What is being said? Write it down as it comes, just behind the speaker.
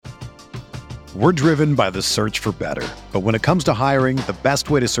We're driven by the search for better. But when it comes to hiring, the best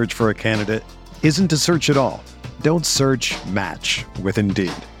way to search for a candidate isn't to search at all. Don't search, match with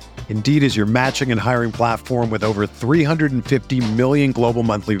Indeed. Indeed is your matching and hiring platform with over 350 million global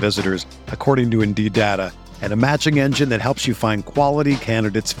monthly visitors, according to Indeed data, and a matching engine that helps you find quality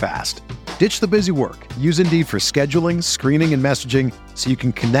candidates fast. Ditch the busy work. Use Indeed for scheduling, screening, and messaging so you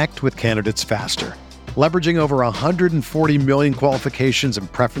can connect with candidates faster. Leveraging over 140 million qualifications and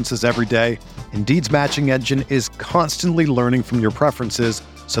preferences every day, Indeed's matching engine is constantly learning from your preferences,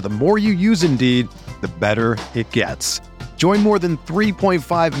 so the more you use Indeed, the better it gets. Join more than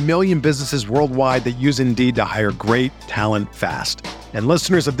 3.5 million businesses worldwide that use Indeed to hire great talent fast. And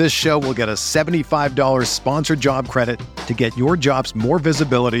listeners of this show will get a $75 sponsored job credit to get your jobs more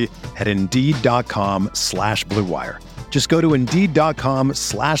visibility at Indeed.com/Blue Wire. Just go to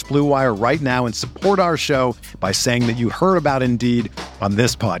Indeed.com/Blue Wire right now and support our show by saying that you heard about Indeed on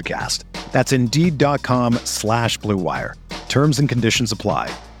this podcast. That's Indeed.com/Blue Wire. Terms and conditions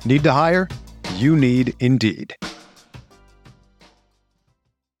apply. Need to hire? You need Indeed.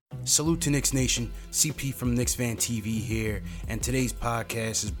 Salute to Knicks Nation, CP from Knicks Fan TV here, and today's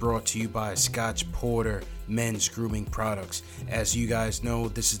podcast is brought to you by Scotch Porter Men's Grooming Products. As you guys know,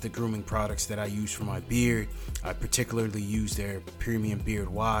 this is the grooming products that I use for my beard. I particularly use their premium beard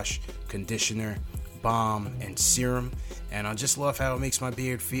wash, conditioner, balm, and serum, and I just love how it makes my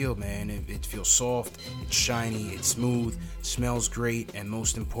beard feel, man. It feels soft, it's shiny, it's smooth, smells great, and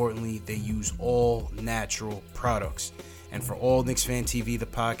most importantly, they use all natural products. And for all Knicks Fan TV, the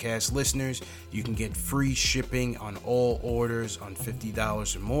podcast listeners, you can get free shipping on all orders on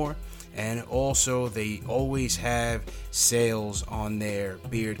 $50 or more. And also, they always have sales on their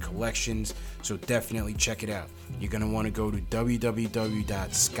beard collections, so definitely check it out. You're going to want to go to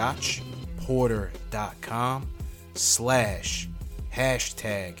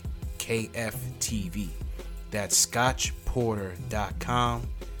www.scotchporter.com/#KFTV. That's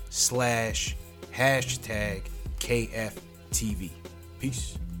scotchporter.com/#KFTV.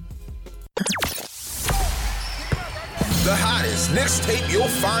 Peace. The hottest Knicks tape you'll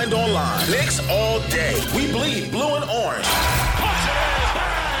find online. Knicks all day. We bleed blue and orange.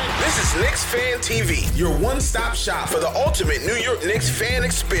 This is Knicks Fan TV, your one-stop shop for the ultimate New York Knicks fan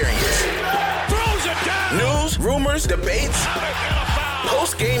experience. Throws it down. News, rumors, debates,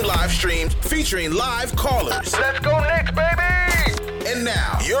 post-game live streams featuring live callers. Let's go Knicks, baby! And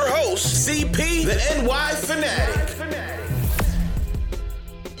now, your host, CP, the NY Fanatic.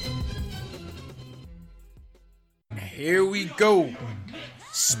 Here we go.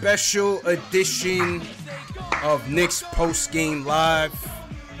 Special edition of Knicks Post Game Live.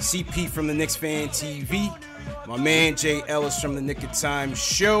 CP from the Knicks Fan TV. My man Jay Ellis from the Knick of Time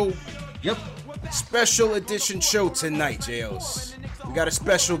Show. Yep. Special edition show tonight, Jay Ellis. We got a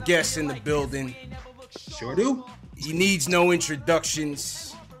special guest in the building. Sure do. He needs no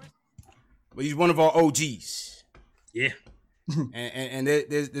introductions, but he's one of our OGs. Yeah. and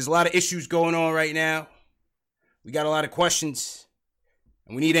there's a lot of issues going on right now. We got a lot of questions,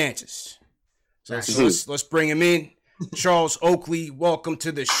 and we need answers. So let's bring him in. Charles Oakley, welcome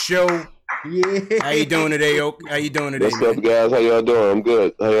to the show. Yeah. How you doing today, Oak? How you doing today, What's man? up, guys? How y'all doing? I'm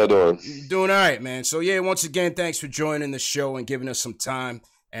good. How y'all doing? Doing all right, man. So, yeah, once again, thanks for joining the show and giving us some time.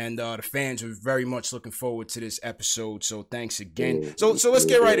 And the fans are very much looking forward to this episode, so thanks again. So let's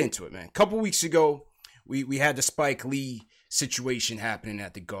get right into it, man. A couple weeks ago, we had the Spike Lee situation happening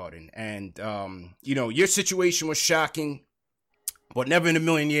at the Garden. And, your situation was shocking, but never in a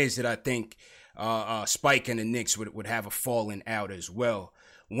million years did I think Spike and the Knicks would have a falling out as well.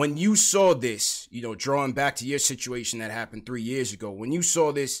 When you saw this, drawing back to your situation that happened 3 years ago, when you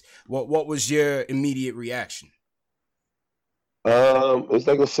saw this, what was your immediate reaction? It's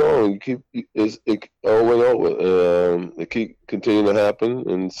like a song. It over and over. It keep continuing to happen.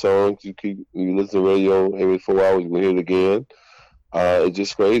 And songs you listen to radio every 4 hours, you hear it again. It's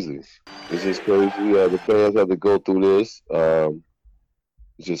just crazy. It's just crazy. The fans have to go through this.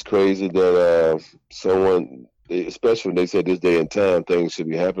 It's just crazy that someone, especially when they said this day and time, things should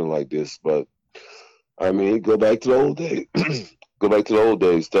be happening like this. But I mean, go back to the old days. Go back to the old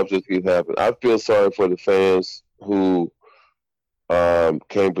days. Stuff just keep happening. I feel sorry for the fans who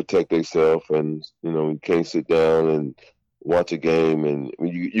can't protect themselves, and you can't sit down and watch a game, and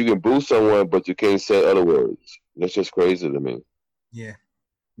you can boo someone, but you can't say other words. That's just crazy to me. Yeah,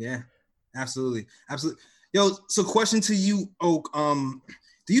 absolutely. Yo, so question to you, Oak.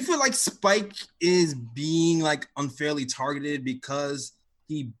 Do you feel like Spike is being like unfairly targeted because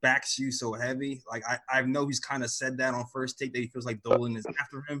he backs you so heavy? Like I know he's kind of said that on First Take that he feels like Dolan is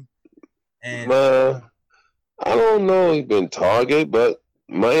after him. And I don't know he's been targeted, but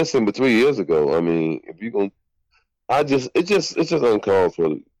my instinct, but 3 years ago. I mean, if you gonna, it's just uncalled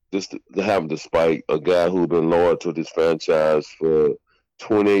for just to have the spike a guy who's been loyal to this franchise for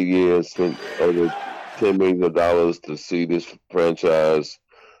 28 years, spent over $10 million to see this franchise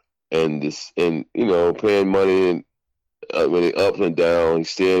and paying money and when they up and down,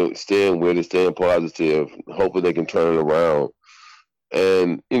 staying with it, staying positive, hoping they can turn it around.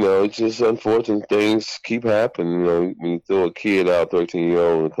 And, it's just unfortunate things keep happening. When you throw a kid out,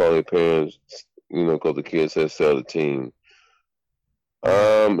 13-year-old, and call their parents, because the kid says sell the team.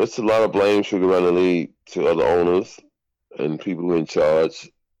 It's a lot of blame should go around the league to other owners and people who are in charge.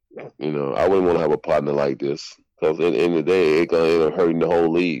 I wouldn't want to have a partner like this because at the end of the day, it's going to end up hurting the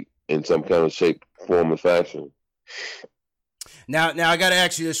whole league in some kind of shape, form, or fashion. Now I got to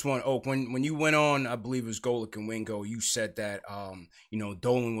ask you this one, Oak. When you went on, I believe it was Golick and Wingo, you said that,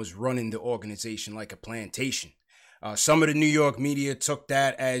 Dolan was running the organization like a plantation. Some of the New York media took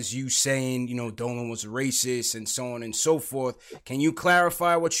that as you saying, Dolan was a racist and so on and so forth. Can you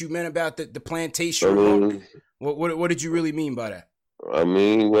clarify what you meant about the plantation? What did you really mean by that? What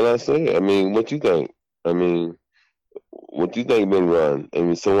you think? What you think been run?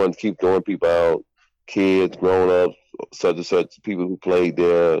 Someone keep throwing people out, kids, grown-ups, such and such, people who played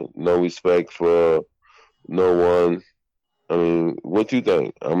there, no respect for no one. What you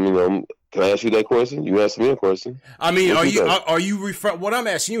think? Can I ask you that question? You asked me a question. Are you referring? What I'm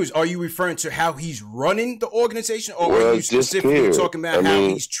asking you is, are you referring to how he's running the organization, or are you specifically talking about how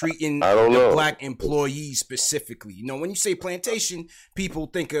he's treating the black employees specifically? When you say plantation, people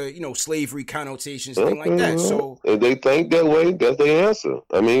think of slavery connotations, things like that. So if they think that way, that's their answer.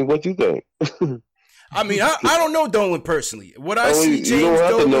 What you think? I don't know Dolan personally. What I see, James, you don't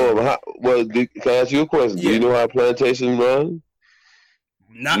have to know him. Can I ask you a question? Yeah. Do you know how plantation run?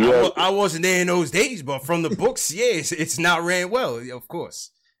 I wasn't there in those days, but from the books, it's not ran well, of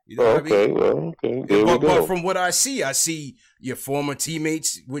course. Okay. There we go. But from what I see your former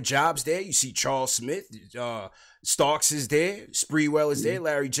teammates with jobs there. You see Charles Smith, Starks is there, Sprewell is there,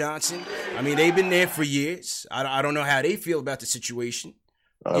 Larry Johnson. They've been there for years. I don't know how they feel about the situation.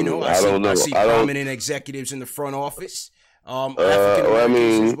 I see prominent executives in the front office. African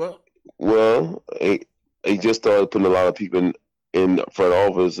Americans as well. Well, he just started putting a lot of people in the front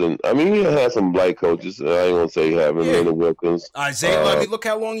office, and he had some black coaches. I ain't gonna say he haven't. Leonard Wilkins, Isaiah. Look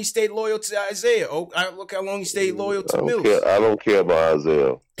how long he stayed loyal to Isaiah. Look how long he stayed loyal to Mills. I don't care about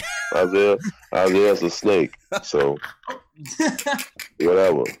Isaiah. Isaiah's a snake. So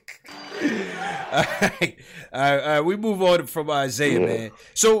whatever. All right, we move on from Isaiah, man.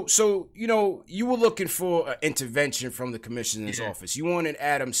 So you were looking for an intervention from the commissioner's office. You wanted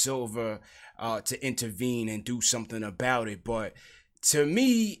Adam Silver to intervene and do something about it. But to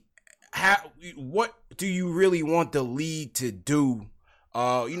me, what do you really want the league to do?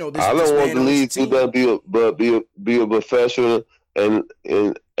 I don't want the league to be a professional and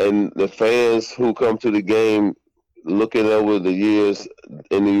the fans who come to the game looking over the years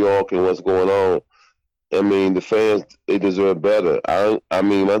in New York and what's going on. The fans, they deserve better. My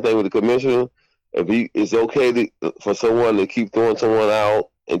thing with the commissioner, it's okay for someone to keep throwing someone out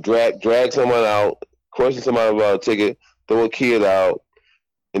and drag someone out, question somebody about a ticket, throw a kid out,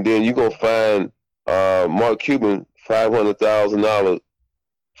 and then you're going to find Mark Cuban $500,000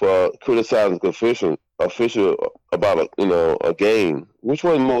 for criticizing official about a game. Which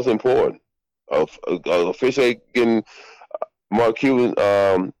one is most important? Official getting Mark Cuban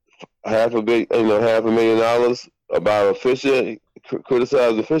 $500,000 about official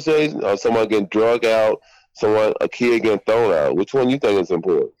criticizing officiating, or someone getting drug out, a kid getting thrown out. Which one you think is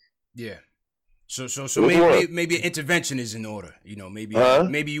important? Yeah. So maybe an intervention is in order.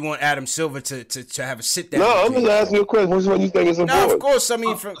 Maybe you want Adam Silver to have a sit down. No, I'm just asking you a question. Which one you think is important? No, of course. From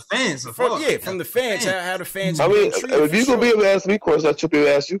the fans. From the fans. How the fans. If you gonna be able to ask me questions, I should be able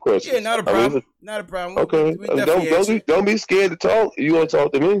to ask you questions. Yeah, not a problem. Not a problem. Okay. Don't be scared to talk. You want to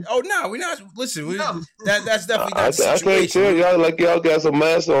talk to me? Oh no, we're not. Listen, that's definitely not the situation. I can't tell y'all got some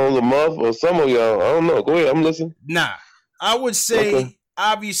mask on the month, or some of y'all. I don't know. Go ahead. I'm listening. Nah, I would say. Okay.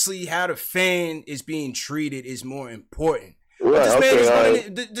 Obviously, how the fan is being treated is more important. Right,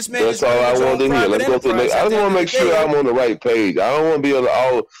 This man That's all I want to hear. Let's go to the next. I just want to make sure I'm on the right page. I don't want to be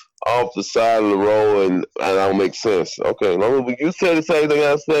all off the side of the road and I don't make sense. Okay, as long as you say the same thing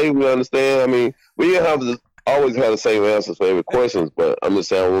I say, we understand. We didn't have to always have the same answers for every question, but I'm just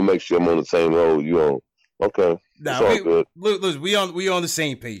saying we'll make sure I'm on the same road you on. Okay. Look, we on the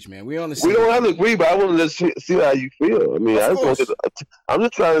same page, man. We on the same. We don't have to agree, but I want to see how you feel. I'm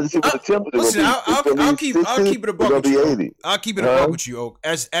just trying to see what the temperature. Listen, I'll keep it a buck with you. I'll keep it a buck with you, Oak.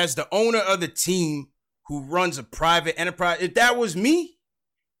 As the owner of the team who runs a private enterprise, if that was me,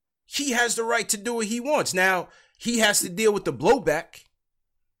 he has the right to do what he wants. Now, he has to deal with the blowback.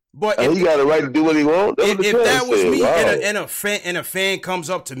 But and he got the right to do what he wants. If that was me, wow. and a fan comes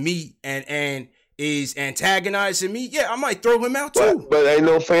up to me and is antagonizing me, yeah, I might throw him out too. But ain't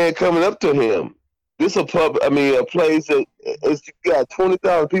no fan coming up to him. This a place that it's got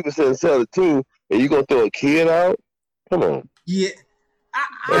 20,000 people sitting inside the team, and you gonna throw a kid out? Come on. Yeah,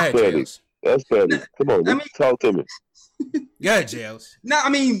 That's petty. That's petty. Come on, talk to me. Yeah, Jails. No, I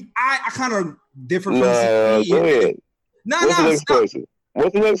mean, I kind of differ from go ahead.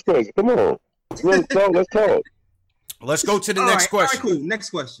 What's the next question? Come on. Let's talk. Let's go to the next question. All right, cool. Next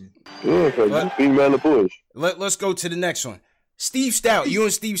question. Yeah, because you beat around the bush. Let's go to the next one. Steve Stout. You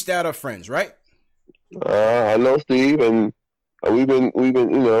and Steve Stout are friends, right? I know Steve, and we've been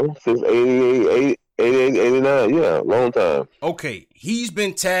since 88, 89. Yeah, long time. Okay, he's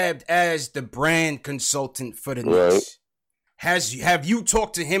been tabbed as the brand consultant for the Knicks. Have you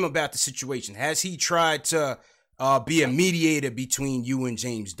talked to him about the situation? Has he tried to be a mediator between you and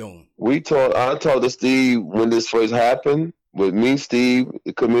James Dolan? I talked to Steve when this first happened. With me, Steve,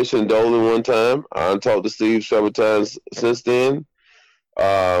 the commissioner, Dolan one time. I talked to Steve several times since then.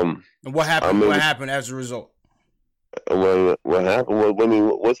 And what happened? What happened as a result? What happened?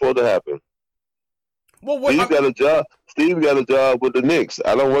 What's supposed to happen? Well, Steve got a job. Steve got a job with the Knicks.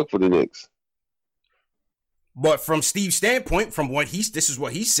 I don't work for the Knicks. But from Steve's standpoint, this is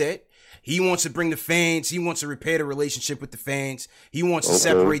what he said. He wants to bring the fans. He wants to repair the relationship with the fans. He wants to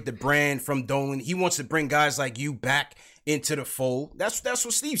separate the brand from Dolan. He wants to bring guys like you back into the fold. That's what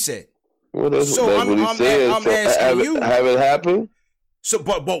Steve said. Well, that's what he said. I'm asking you. Have it happen? So,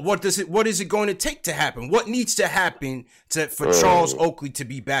 but what is it going to take to happen? What needs to happen for Charles Oakley to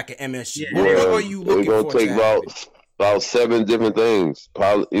be back at MSG? What are you looking for? It's going to take about 7 different things.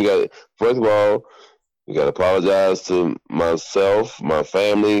 First of all, you got to apologize to myself, my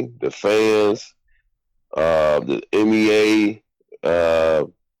family, the fans, the MEA.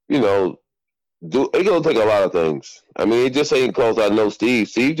 It's going to take a lot of things. I mean, it just ain't close. I know Steve.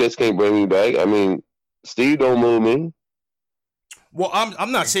 Steve just can't bring me back. I mean, Steve don't move me. Well,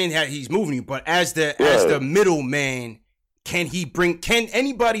 I'm not saying that he's moving you, but as the middleman, can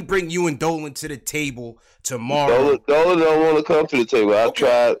anybody bring you and Dolan to the table tomorrow? Dolan don't want to come to the table. I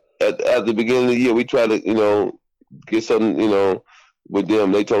tried at the beginning of the year. We tried to get something with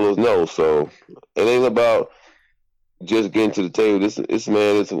them. They told us no. So it ain't about just getting to the table. This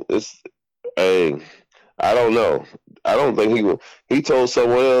man is I don't know. I don't think he told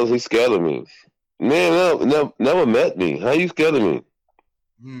someone else he's scared of me. Man, never met me. How you scared of me?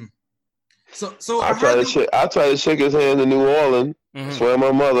 So I tried to shake his hand in New Orleans. Mm-hmm. Swear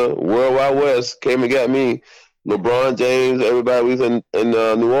my mother, World Wide West came and got me. LeBron James, everybody was in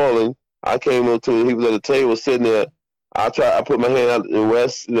New Orleans. I came up to him. He was at the table sitting there. I put my hand out in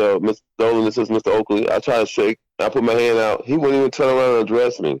West. Mr. Dolan, this is Mr. Oakley. I tried to shake. I put my hand out. He wouldn't even turn around and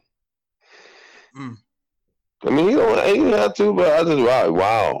address me. I mean, he didn't have to, but I just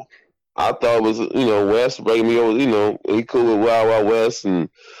wow. I thought it was, West breaking me over, he cool with Wild Wild West, and,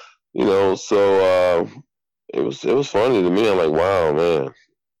 so it was funny to me. I'm like, wow, man,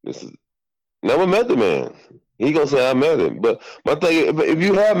 never met the man. He gonna say I met him, but my thing, if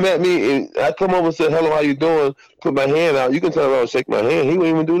you have met me and I come over and say hello, how you doing? Put my hand out, you can turn around and shake my hand. He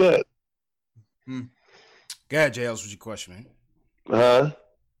wouldn't even do that. Go ahead, JL's with your question, man. Huh?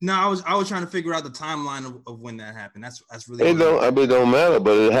 No, I was trying to figure out the timeline of when that happened. That's really. It don't matter,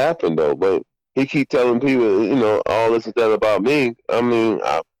 but it happened though. But he keep telling people, all this and that about me. I mean,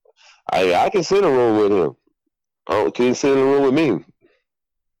 I can sit in a room with him. Can you sit in a room with me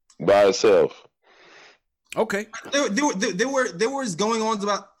by himself? Okay. There was going on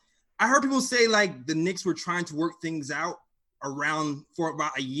about. I heard people say like the Knicks were trying to work things out for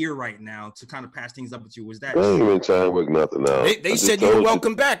about a year right now to kind of patch things up with you. Was that? They ain't even trying to work nothing out. They said you were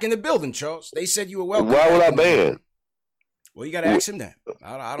welcome back in the building, Charles. They said you were welcome. Why would I ban? Well, you got to ask him that.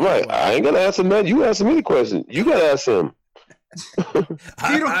 I don't right. I ain't gonna ask him that. You asking me the question. You gotta ask him. You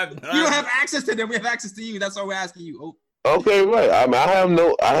don't have access to them. We have access to you. That's why we're asking you. Oh. Okay, right. I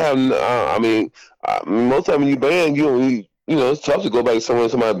mean, most time when you ban, it's tough to go back to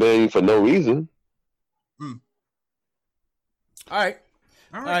somebody ban you for no reason. All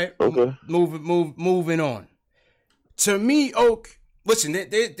right. Okay. Moving on. To me, Oak, listen,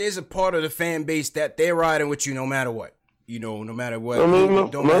 there's a part of the fan base that they're riding with you no matter what. No matter what. I mean,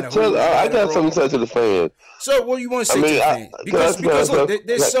 I got something to say to the fans. So, what do you want to say to the fans? Because look,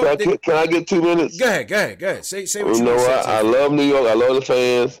 can I get 2 minutes? Go ahead. Say what you know. Want to say. I love New York. I love the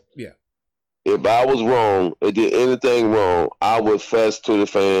fans. Yeah. If I was wrong, or did anything wrong, I would fess to the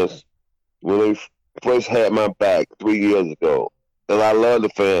fans when they first had my back 3 years ago. and I love the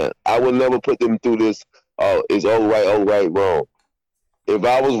fans. I would never put them through this. It's all right, wrong. If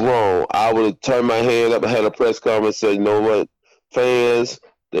I was wrong, I would have turned my hand up and had a press conference and said, you know what, fans,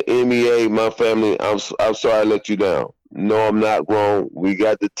 the NBA, my family, I'm sorry I let you down. No, I'm not wrong. We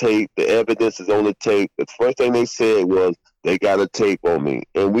got the tape. The evidence is on the tape. The first thing they said was they got a tape on me.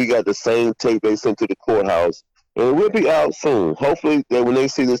 And we got the same tape they sent to the courthouse. And we'll be out soon. Hopefully, that when they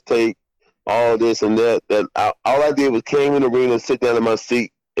see this tape, all this and that all I did was came in the arena and sit down in my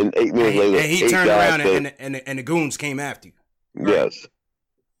seat, and 8 minutes later, and he turned around and the goons came after you. Yes.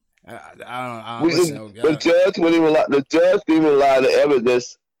 I don't listen. The judge didn't even lie to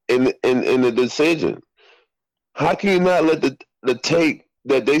evidence in the decision. How can you not let the tape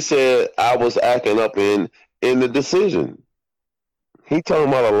that they said I was acting up in the decision? He talking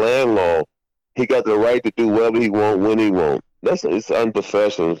about a landlord. He got the right to do whatever he want when he want. It's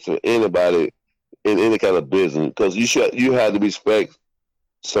unprofessional to anybody in any kind of business, because you have to respect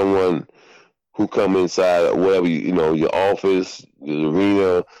someone who come inside wherever your office, your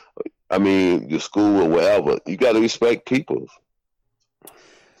arena, your school or wherever. You got to respect people.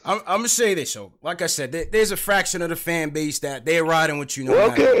 I'm gonna say this, so like I said, there's a fraction of the fan base that they're riding with you.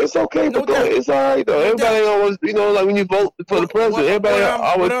 It's okay, but it's all right though. Everybody always, like when you vote for the president, everybody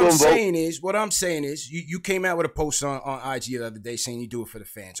always going to vote. What I'm saying is, you came out with a post on IG the other day saying you do it for the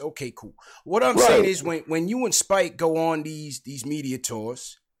fans. Okay, cool. What I'm saying is, when you and Spike go on these media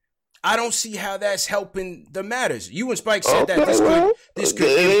tours, I don't see how that's helping the matters. You and Spike said that this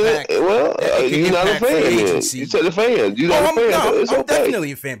could impact. You're not a fan. You said a fan. You're not a fan. I'm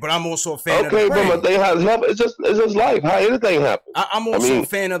definitely a fan, but I'm also a fan of the brand. But they have help. It's just life. How anything happens. I'm also a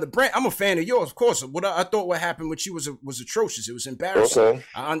fan of the brand. I'm a fan of yours, of course. What I thought what happened with you was atrocious. It was embarrassing. Okay.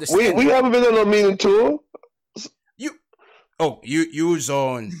 I understand. We haven't been on a meeting tour. You was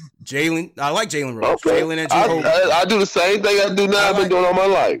on Jalen. I like Jalen Rose. Okay. Jalen and I do the same thing I do now. I've been doing all my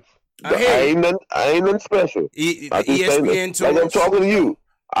life. I ain't nothing special. ESPN tours. Like I'm talking to you.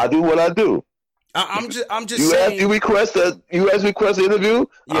 I do what I do. I'm just saying. You request an interview.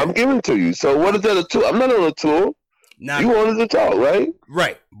 Yeah. I'm giving it to you. So what is that a tour? I'm not on a tour. You wanted to talk, right?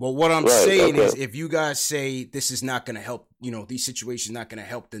 Right. But what I'm saying is, if you guys say this is not going to help, these situations not going to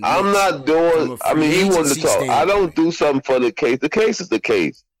help the Knicks. I'm not doing. You wanted to talk. I don't do something for the case. The case is the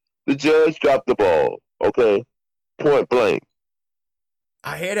case. The judge dropped the ball. Okay, point blank.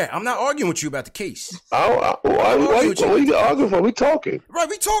 I hear that. I'm not arguing with you about the case. What are you arguing for? We talking. Right,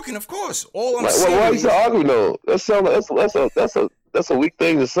 we talking, of course. All I'm saying. Why are you arguing though? That's a weak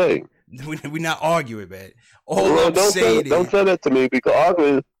thing to say. We're not arguing, man. I'm saying don't say that to me, because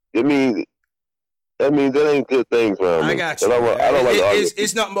arguing, that ain't good things, man. I got you. I don't like arguing.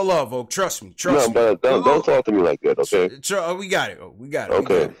 It's nothing but love, Oak. Trust me. But don't talk to me like that, okay? We got it, Oak. We got it.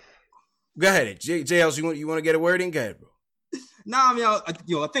 Okay. Go ahead, JLs. You want to get a word in? Go ahead, bro. Nah,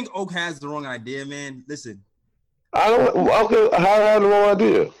 I think Oak has the wrong idea, man. Listen, I don't. Okay, how I have the wrong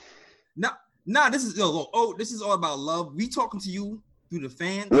idea? Nah. This is this is all about love. We talking to you through the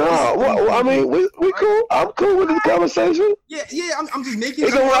fans. No, we cool. I'm cool with this conversation. Yeah. I'm just making.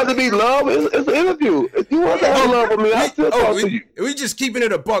 It don't have to be love. It's an interview. If you want to have love with me, I still talk to you. We just keeping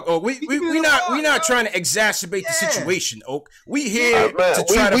it a buck. We not trying to exacerbate the situation, Oak. We here to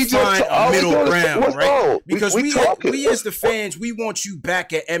try to find a middle ground, right? Because we as the fans, we want you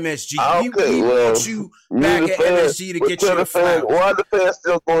back at MSG. We want you back at MSG to get you a foul. Why the fans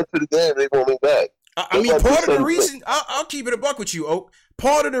still going to the game? They want me back. Part of the reason, I'll keep it a buck with you, Oak.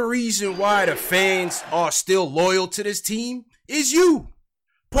 Part of the reason why the fans are still loyal to this team is you.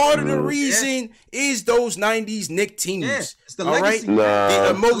 Part of the reason is those 90s Knicks teams. Yeah, it's the legacy. Right? The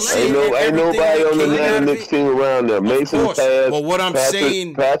emotion. Ain't nobody on the 90s Knicks team around there. Mason passed. Well, what I'm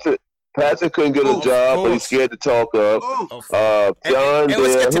saying. Patrick couldn't get a job, but he's scared to talk up. John, who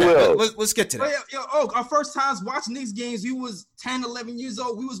else? Let's get to that. Our first times watching Knicks games, we was 10, 11 years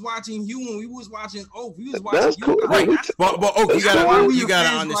old. We was watching you when we was watching Oak. We was watching that's you. Cool. Right. But Oak, you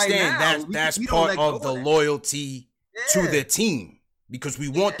gotta understand that's part of the loyalty to the team, because we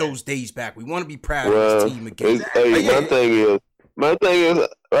want those days back. We want to be proud of this team again. My thing is,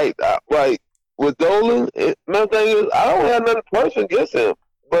 right, with Dolan, my thing is, I don't have nothing personal against him.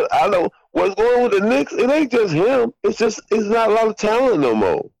 But I know what's going on with the Knicks. It ain't just him. It's not a lot of talent no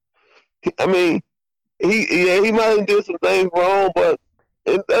more. He might have did some things wrong, but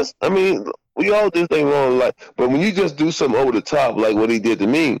we all did things wrong in life. But when you just do something over the top like what he did to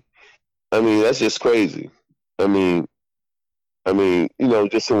me, that's just crazy. Just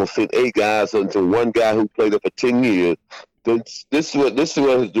someone fit 8 guys into one guy who played up for 10 years. This is what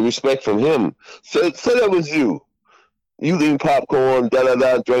the respect from him. So that was you. You eating popcorn,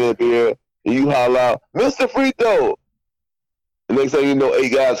 drinking beer, and you holler out, Mr. Free Throw. And next thing you know, 8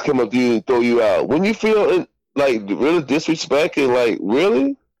 guys come up to you and throw you out. When you feel like really disrespected, like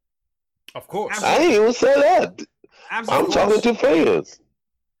really, of course, I ain't even say that. Absolutely. I'm talking to fans.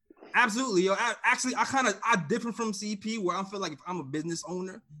 Absolutely, yo. I differ from CP where I feel like if I'm a business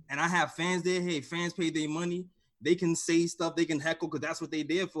owner and I have fans there, hey, fans pay their money. They can say stuff, they can heckle because that's what they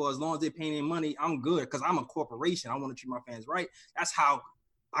there for. As long as they're paying their money, I'm good because I'm a corporation. I want to treat my fans right. That's how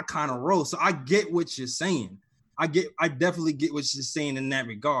I kind of roll. So I get what you're saying. I definitely get what you're saying in that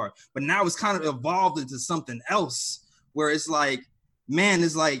regard. But now it's kind of evolved into something else where it's like, man,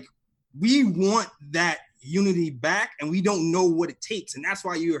 it's like we want that unity back and we don't know what it takes. And that's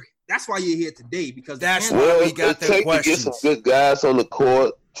why you're here today because that's why we got them questions. To get some good guys on the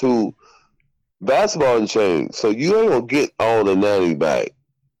court to basketball and change. So you ain't gonna get all the 90 back.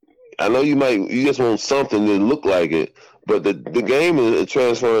 I know you just want something to look like it, but the game is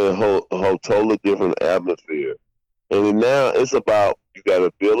transferring a whole totally different atmosphere. And now it's about you got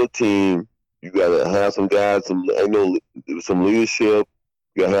to build a team. You got to have some guys, some leadership.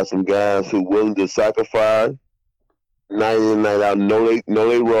 You got to have some guys who willing to sacrifice night in and night out. Know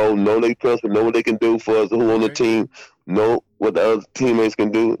they role, know they principle, know what they can do for us who on the team, know what the other teammates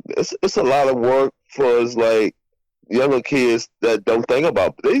can do. It's a lot of work for us, like younger kids that don't think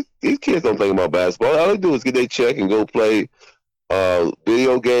about. These kids don't think about basketball. All they do is get their check and go play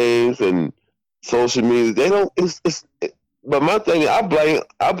video games and social media. They don't. But my thing is, I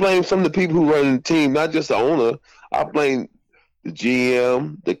blame some of the people who run the team, not just the owner. I blame the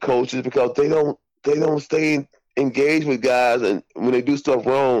GM, the coaches, because they don't stay engaged with guys, and when they do stuff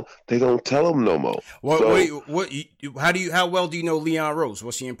wrong, they don't tell them no more. How well do you know Leon Rose?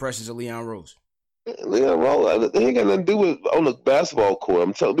 What's your impressions of Leon Rose? Leon Rose, they ain't got nothing to do with on the basketball court.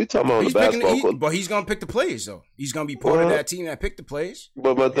 We talking about on the basketball court. But he's gonna pick the players though. He's gonna be part of that team that picked the players.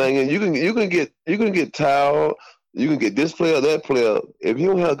 But my thing is, you can get Towel, you can get this player, that player. If you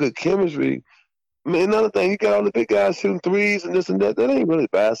don't have good chemistry, I mean, another thing, you got all the big guys shooting threes and this and that. That ain't really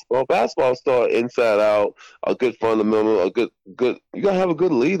basketball. Basketball start inside out, a good fundamental, a good. You gotta have a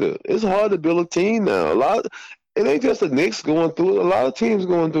good leader. It's hard to build a team now. It ain't just the Knicks going through it. A lot of teams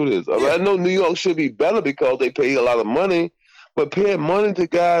going through this. Yeah. I know New York should be better because they pay a lot of money, but paying money to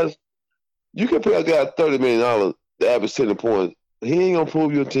guys, you can pay a guy $30 million to average 10 points. He ain't gonna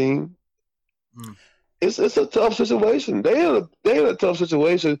prove your team. It's a tough situation. They in a tough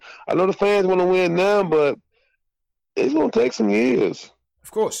situation. I know the fans want to win now, but it's gonna take some years.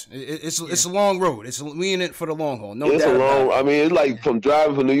 Of course, it's a long road. We in it for the long haul. No, it's doubt a long. about it. I mean, it's like from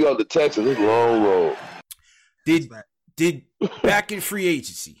driving from New York to Texas. It's a long road. Did back in free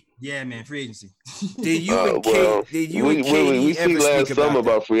agency? Yeah, man, free agency. Did you and KD ever speak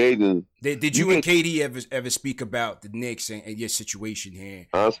about free agents? Did you and KD ever speak about the Knicks and your situation here?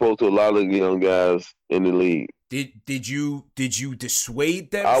 I spoke to a lot of young guys in the league. Did you dissuade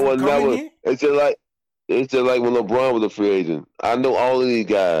them I from was coming never. here? It's just like when LeBron was a free agent. I know all of these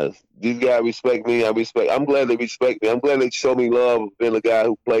guys. These guys respect me. I'm glad they respect me. I'm glad they show me love being a guy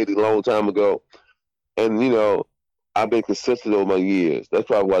who played a long time ago. And, I've been consistent over my years. That's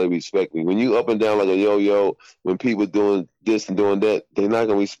probably why they respect me. When you up and down like a yo-yo, when people doing this and doing that, they're not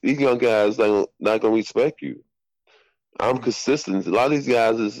going to these young guys not going to respect you. I'm consistent. A lot of these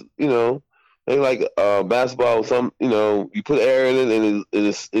guys is, they like basketball. Some, you put air in it and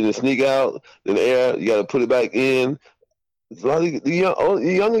it sneak out. Then the air, you got to put it back in. A lot of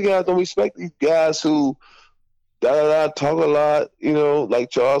the younger guys don't respect these guys who talk a lot, like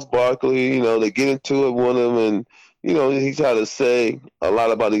Charles Barkley, they get into it with him and, he tried to say a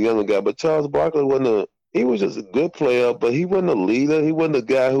lot about the younger guy, but Charles Barkley he was just a good player, but he wasn't a leader. He wasn't a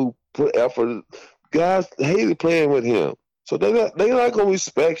guy who put effort. Guys hated playing with him. So they're not going to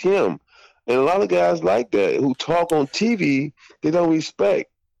respect him. And a lot of guys like that who talk on TV, they don't respect.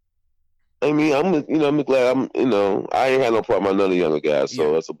 I mean, I'm glad I ain't had no problem with none of the younger guys,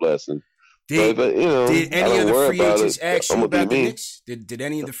 so that's a blessing. Did any of the free agents ask you about the Knicks? Did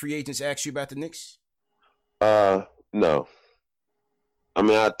any of the free agents ask you about the Knicks? No. I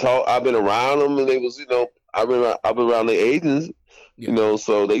mean, I've been around them, and they was, I've been around the agents,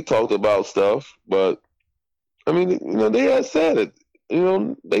 so they talked about stuff. But I mean, they had said it.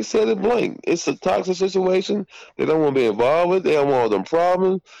 They said it blank. It's a toxic situation. They don't want to be involved with. They don't want them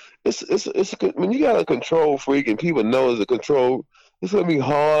problems. When you got a control freak and people know it's a control, it's gonna be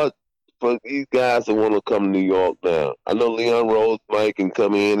hard for these guys that want to come to New York now. I know Leon Rose might can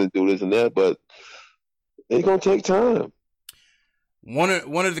come in and do this and that, but it's going to take time. One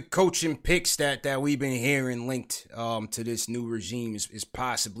of the coaching picks that we've been hearing linked to this new regime is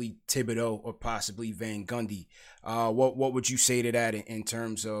possibly Thibodeau or possibly Van Gundy. What would you say to that in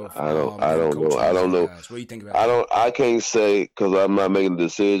terms of? I don't know. I don't know. What do you think about that? I can't say because I'm not making a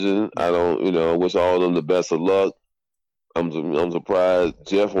decision. I don't. I wish all of them the best of luck. I'm surprised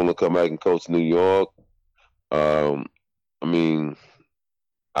Jeff want to come back and coach New York. I mean,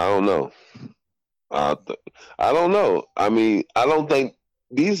 I don't know. I don't know. I mean, I don't think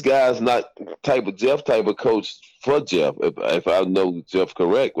these guys not Jeff type of coach for Jeff. If I know Jeff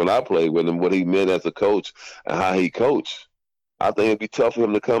correct, when I played with him, what he meant as a coach and how he coached, I think it'd be tough for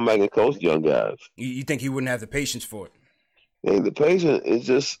him to come back and coach young guys. You think he wouldn't have the patience for it? And the patience is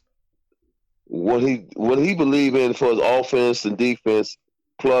just what he believe in for his offense and defense,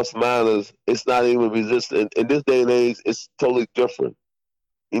 plus minus. It's not even resistant. In this day and age, it's totally different.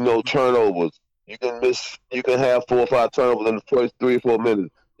 Turnovers. You can have 4 or 5 turnovers in the first 3 or 4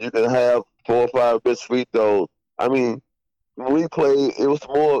 minutes. You can have 4 or 5 missed free throws. I mean, when we played, it was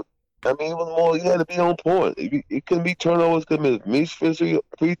more. You had to be on point. It couldn't be turnovers, couldn't be missed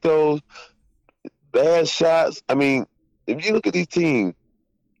free throws, bad shots. I mean, if you look at these teams,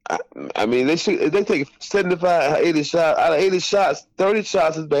 they take 75, 80 shots. Out of 80 shots, 30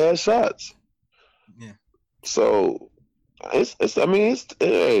 shots is bad shots. Yeah. So. It's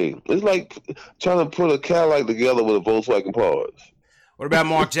like trying to put a Cadillac together with a Volkswagen parts. What about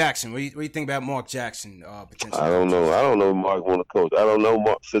Mark Jackson? What do you think about Mark Jackson potentially? I don't know. I don't know if Mark want to coach. I don't know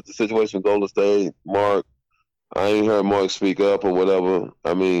Mark since the situation with Golden State. Mark, I ain't heard Mark speak up or whatever.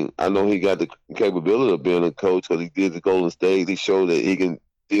 I mean, I know he got the capability of being a coach because he did the Golden State. He showed that he can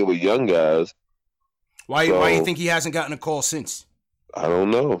deal with young guys. Why do you think he hasn't gotten a call since? I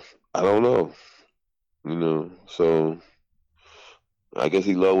don't know. So. I guess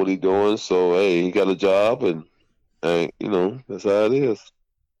he loved what he's doing, so hey, he got a job, and that's how it is.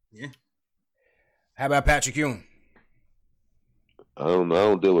 Yeah. How about Patrick Ewing? I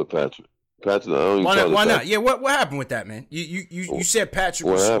don't deal with Patrick. Patrick, I don't even why not? Yeah, what happened with that, man? You said Patrick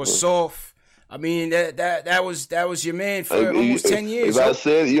was soft. I mean that was your man for almost 10 years. If I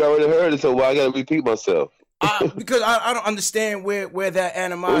said it, you already heard it, so why I got to repeat myself? Because I don't understand where that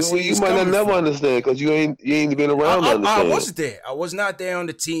animosity is coming from. You might never understand because you ain't been around to understand. I wasn't there. I was not there on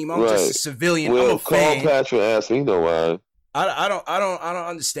the team. I'm just a civilian. Well, I'm a fan. call Patrick and ask him. You know why? I don't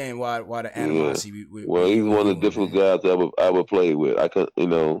understand why the animosity. Yeah. Well, he's one of the difficult guys I ever played with. I could,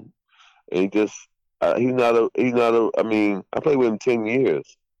 and he just he's not a. I mean, I played with him 10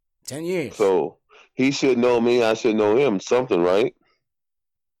 years. 10 years. So he should know me. I should know him. Something, right?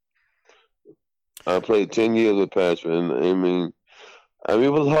 I played 10 years with Patrick, and I mean,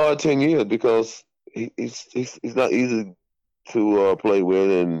 it was hard 10 years because he's not easy to play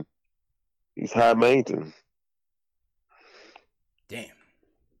with, and he's high maintenance. Damn,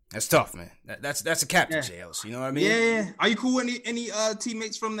 that's tough, man. That's a captain, JLs. You know what I mean? Yeah. Are you cool with any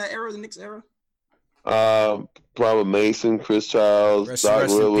teammates from that era, the Knicks era? Probably Mason, Chris Childs, Doc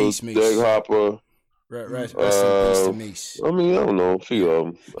Rivers, Derek Harper. Rest in peace to Mace. I mean, I don't know, a few of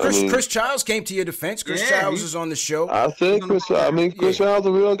them. Chris Childs came to your defense. Chris Childs was on the show. I said Chris Childs. I mean, Chris Childs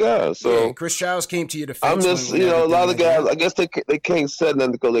a real guy. So Chris Childs came to your defense. I'm just, a lot of guys. I guess they can't say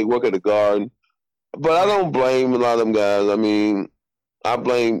nothing because they work at the Garden. But I don't blame a lot of them guys. I mean, I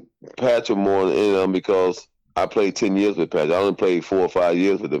blame Patrick more than any of them because I played 10 years with Patrick. I only played 4 or 5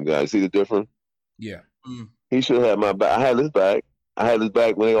 years with them guys. See the difference? Yeah. He should have had my back. I had his back.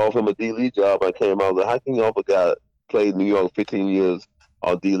 When they offered him a D-League job. I came out. I was like, how can you offer a guy that played in New York 15 years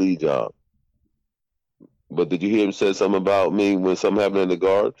a D-League job? But did you hear him say something about me when something happened in the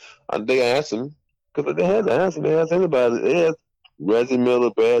Guard? They asked him because they had to ask him. They asked anybody. They asked Reggie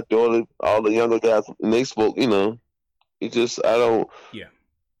Miller, Brad Doherty, all the younger guys, and they spoke. It just I don't. Yeah.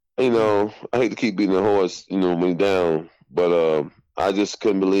 I hate to keep beating the horse, me down, but I just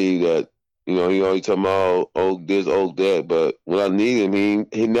couldn't believe that. He always talking about Oak this, Oak that, but when I needed him,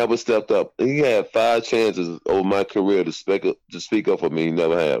 he never stepped up. He had 5 chances over my career to speak up for me. He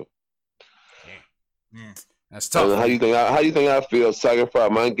never have. Yeah. That's tough. How you think I feel?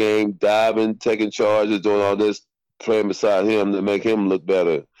 Sacrifice my game, diving, taking charges, doing all this, playing beside him to make him look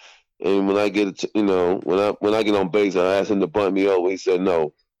better. And when I get when I get on base, I ask him to bunt me over. He said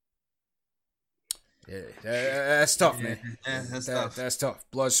no. Yeah, that's tough, man. Yeah, that's tough.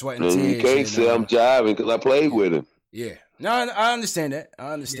 Blood, sweat, and tears. You can't say I'm jiving because I played with him. Yeah. No, I understand that.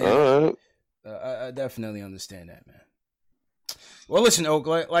 I understand. All right. I definitely understand that, man. Well, listen, Oak,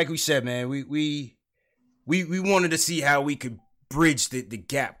 like we said, man, we wanted to see how we could bridge the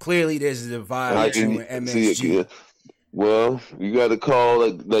gap. Clearly, there's a divide between MSG. Well, you got to call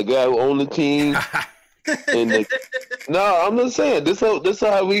the guy who owned the team No, I'm just saying this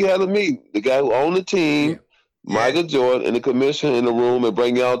how we had to meet. The guy who owned the team, Michael Jordan, and the commissioner in the room, and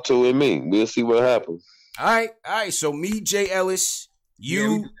bring y'all two and me. We'll see what happens. All right. So me, Jay Ellis,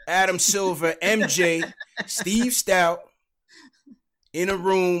 you, Adam Silver, MJ, Steve Stout, in a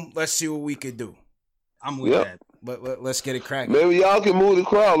room. Let's see what we could do. I'm with that. Let's get it cracking. Maybe y'all can move the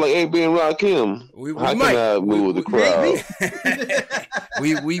crowd like A.B. and Rakim. We How might. can I move the crowd?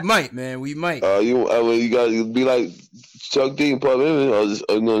 we might, man. We might. You got to be like Chuck D and put him in, or just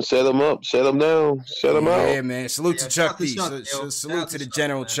gonna shut him up, shut him down, shut him out. Yeah, man. Salute to Chuck D. Salute to the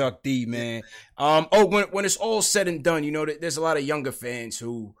General Chuck D, man. When it's all said and done, you know, there's a lot of younger fans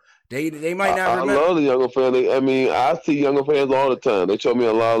who they might not remember. I love the younger fans. I see younger fans all the time. They show me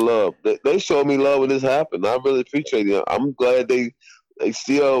a lot of love. They showed me love when this happened. I really appreciate it. I'm glad they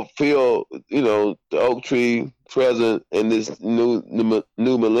still feel, the oak tree present in this new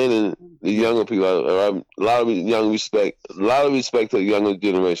millennium. The younger people, a lot of respect to the younger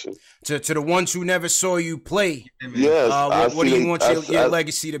generation. To the ones who never saw you play. Yes. What do you want your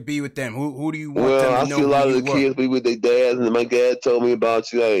legacy to be with them? Who do you want them to know? I see a lot of the kids be with their dads, and my dad told me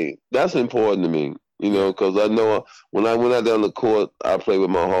about you. Hey, that's important to me. Because I know when I went out there on the court, I played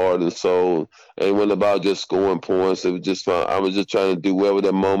with my heart and soul. It wasn't about just scoring points. It was just fun. I was just trying to do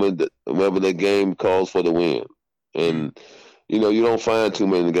whatever the game calls for the win. And, you don't find too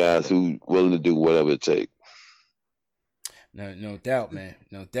many guys who willing to do whatever it takes. No doubt, man.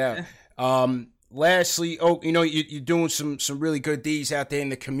 No doubt. Lastly, Oak, you're doing some really good deeds out there in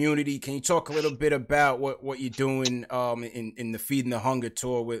the community. Can you talk a little bit about what you're doing in the Feeding the Hunger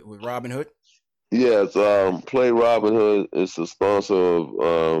tour with Robin Hood? Yes, Play Robin Hood is a sponsor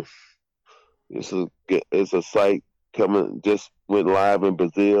of it's a site just went live in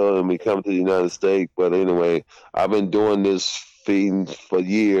Brazil, and we come to the United States. But anyway, I've been doing this feeding for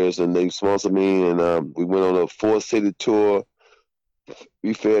years, and they sponsored me, and we went on a 4-city tour.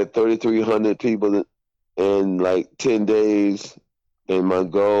 We fed 3,300 people in like 10 days, and my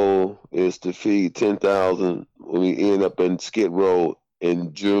goal is to feed 10,000 when we end up in Skid Row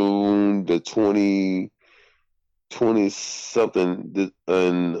in June the 20-something,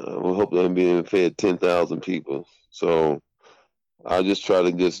 and we hope I'm being fed 10,000 people. So I just try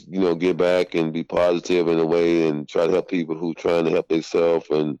to get back and be positive in a way, and try to help people who trying to help themselves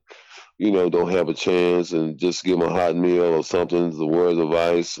and, don't have a chance, and just give them a hot meal or something, the words of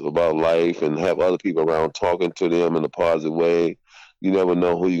advice about life, and have other people around talking to them in a positive way. You never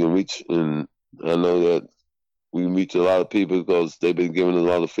know who you can reach, and I know that we reach a lot of people because they've been giving us a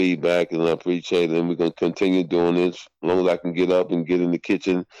lot of feedback, and I appreciate it. And we're going to continue doing this as long as I can get up and get in the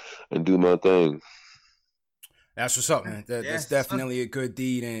kitchen and do my thing. That's what's up, man. That's definitely a good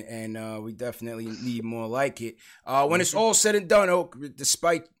deed, and we definitely need more like it. When it's all said and done, Oak,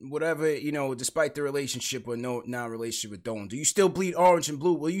 despite whatever, despite the relationship or non-relationship with Dolan, do you still bleed orange and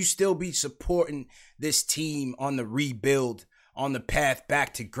blue? Will you still be supporting this team on the rebuild, on the path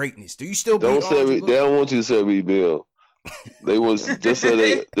back to greatness? Do you still bleed orange and blue? They don't want you to say rebuild. They was just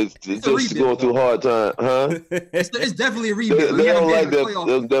say they just going through a hard time, huh? It's definitely a rebuild. They don't like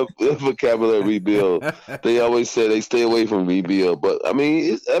that vocabulary rebuild. They always say they stay away from rebuild, but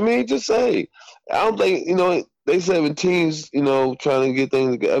just say. I don't think they 7 teams, trying to get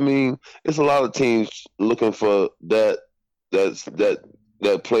things together. It's a lot of teams looking for that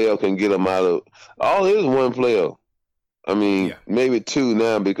player can get them out of. All it is one player. Maybe 2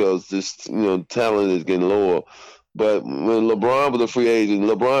 now because this talent is getting lower. But when LeBron was a free agent,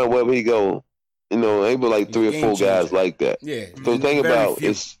 wherever he go, ain't but like 3 or 4 guys like that. Yeah. So think about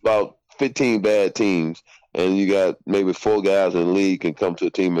it's about 15 bad teams, and you got maybe 4 guys in the league can come to a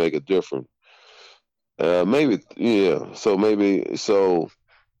team and make a difference. So the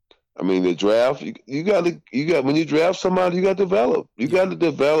draft you got when you draft somebody, you got to develop. You got to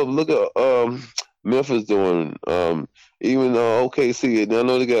develop. Look at Memphis doing. Even OKC, and I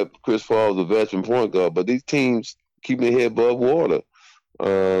know they got Chris Paul, the veteran point guard, but these teams keeping their head above water.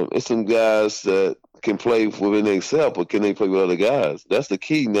 It's some guys that can play within themselves, but can they play with other guys? That's the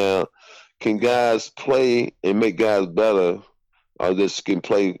key now. Can guys play and make guys better, or just can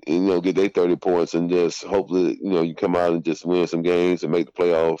play, get their 30 points and just hopefully, you come out and just win some games and make the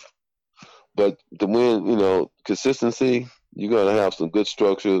playoff. But to win, consistency, you're going to have some good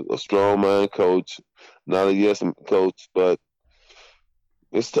structure, a strong mind coach, not a yes coach, but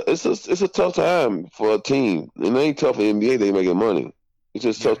it's a tough time for a team. It ain't tough for the NBA. They making money. It's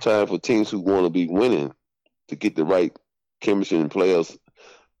just tough time for teams who want to be winning to get the right chemistry and players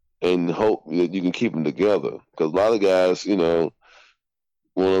and hope that you can keep them together. Because a lot of guys, want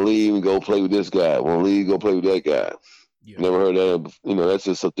to leave and go play with this guy. Want to leave, go play with that guy. Yeah. Never heard that. That's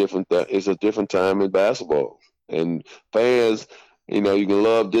just it's a different time in basketball. And fans, you can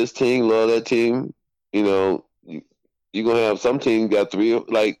love this team, love that team. You're going to have some teams got three or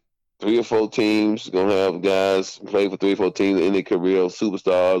four teams. You're going to have guys play for 3 or 4 teams in their career,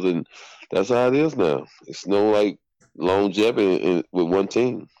 superstars. And that's how it is now. It's no longevity with one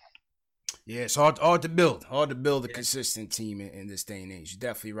team. Yeah, it's hard to build a consistent team in this day and age. You're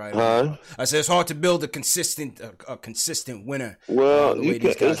definitely right. I said it's hard to build a consistent winner. Well,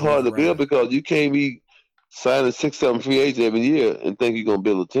 it's hard to build because you can't be signing 6, 7 free agents every year and think you're gonna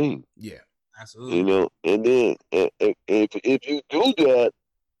build a team. Yeah, absolutely. And then if you do that,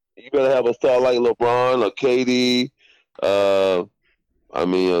 you better have a star like LeBron or KD. I'm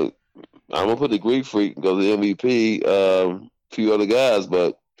gonna put the Greek Freak because the MVP. A few other guys,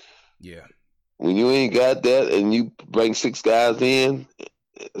 but. Yeah. When you ain't got that and you bring 6 guys in,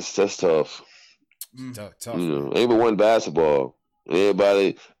 that's tough. Tough. Ain't but one basketball.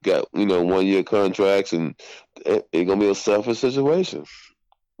 Everybody got 1-year contracts, and it's gonna be a selfish situation.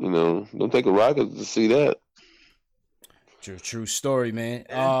 Don't take a rocket to see that. True story, man.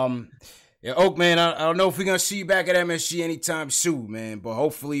 Yeah, Oak, man, I don't know if we're gonna see you back at MSG anytime soon, man. But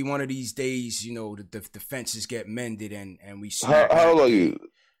hopefully, one of these days, the fences get mended and we see. How old are you?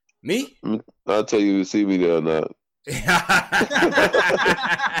 Me? I'll tell you to see me there or not.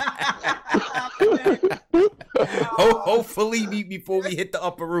 Hopefully before we hit the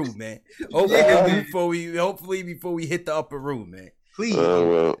upper room, man. Hopefully before we hit the upper room, man. Please.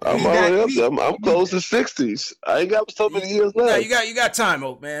 I'm close to 60s. I ain't got so many years left. You got time,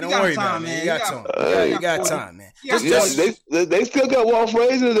 Oak, man. Don't worry about it, man. You got time. You got time, man. They still got Walt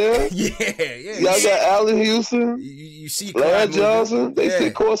Frazier there. Yeah. Y'all got Allen Houston. You see Larry Johnson. They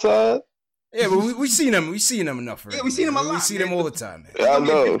sit courtside. Yeah, but we seen them. We seen them enough. Yeah, we seen them a lot. We see them all the time, man. I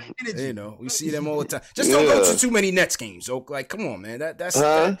know. We see them all the time. Just don't go to too many Nets games, Oak. Like, come on, man. I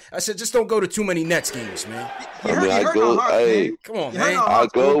said, just don't go to too many Nets games, man. Come on, man. I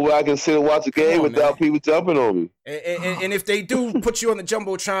go where I can sit and watch a game without people jumping on me. And if they do put you on the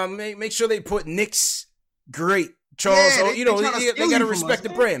jumbotron, make sure they put Knicks great. Charles, they got to respect the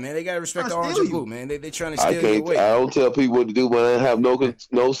brand, man. They got to respect the orange and blue, man. They trying to steal you away. I don't tell people what to do, but I have no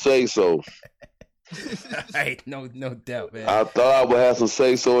say so. Right, no doubt, man. I thought I would have some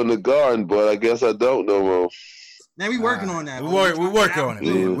say so in the garden, but I guess I don't no more. Man, we working on that. We work on it,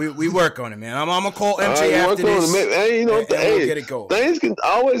 man. We work on it, man. I'm gonna call MJ after this. Hey, we'll get it going. Things can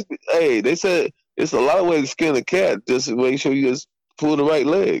always be. Hey, they said it's a lot of ways to skin a cat. Just make sure you just pull the right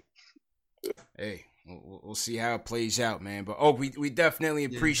leg. Hey. We'll see how it plays out, man. But we definitely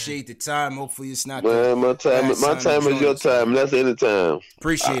appreciate the time. Hopefully, it's not. Man, my time is your time, and that's any time.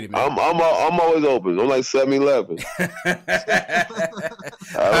 Appreciate it, man. I'm always open. I'm like 7-Eleven.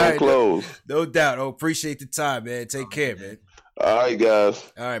 I don't close. No doubt. Appreciate the time, man. Take care, man. All right,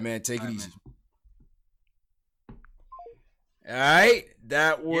 guys. All right, man. Take it easy. All right,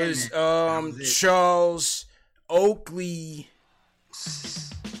 that was Charles Oakley.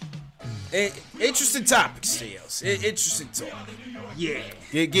 Interesting topics, Sales. Interesting talk. Yeah.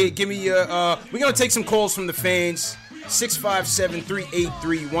 Give me your. We're gonna take some calls from the fans.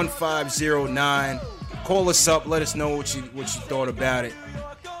 657-383-1509. Call us up. Let us know what you thought about it.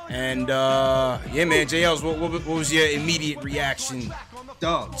 And yeah, man, JL's, what was your immediate reaction to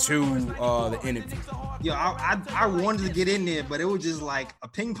the interview? Yo, I wanted to get in there, but it was just like a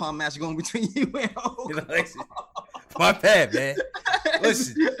ping pong match going between you and Oak. My bad, man.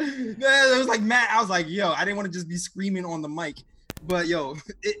 Listen. It was like Matt. I was like, yo, I didn't want to just be screaming on the mic. But yo,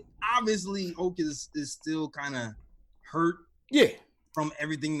 obviously Oak is still kind of hurt. Yeah. From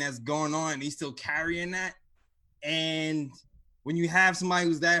everything that's going on. He's still carrying that. And when you have somebody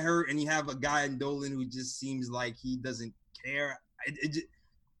who's that hurt and you have a guy in Dolan who just seems like he doesn't care,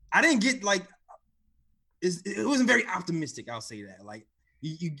 I didn't get like, it wasn't very optimistic. I'll say that. Like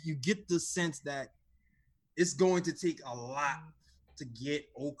you get the sense that it's going to take a lot to get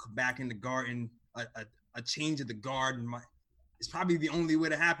Oak back in the garden, a change of the guard. It's probably the only way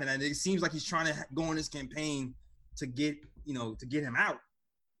to happen. And it seems like he's trying to go on this campaign to get him out,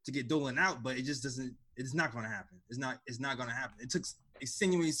 to get Dolan out, but it just doesn't, it's not going to happen. It's not going to happen. It took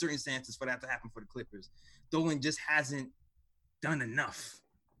extenuating circumstances for that to happen for the Clippers. Dolan just hasn't done enough.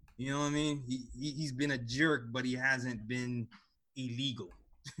 You know what I mean? He's been a jerk, but he hasn't been illegal.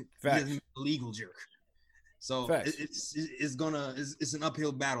 He hasn't been a legal jerk. So it's an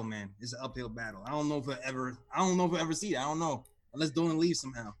uphill battle, man. It's an uphill battle. I don't know if I ever see that. I don't know unless Dolan leaves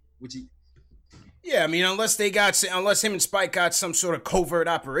somehow, which he. Yeah, I mean, unless him and Spike got some sort of covert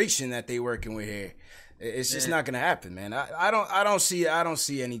operation that they working with here, It's just not gonna happen, man. I don't see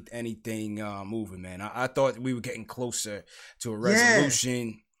anything moving, man. I thought we were getting closer to a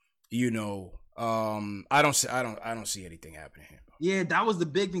resolution. You know, I don't see anything happening here. Yeah, that was the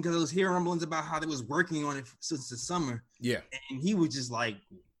big thing because I was hearing rumblings about how they was working on it since the summer. Yeah, and he was just like,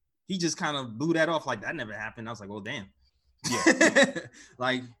 he just kind of blew that off like that never happened. I was like, well, damn. Yeah,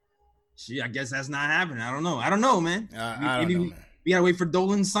 like, I guess that's not happening. I don't know, man. I don't know, man. We gotta wait for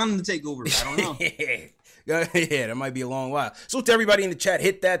Dolan's son to take over. I don't know. Yeah, that might be a long while. So to everybody in the chat,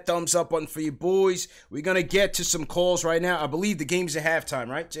 hit that thumbs up button for your boys. We're going to get to some calls right now. I believe the game's at halftime,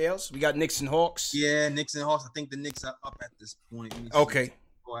 right, JLs? We got Knicks and Hawks. Yeah, Knicks and Hawks. I think the Knicks are up at this point. Okay.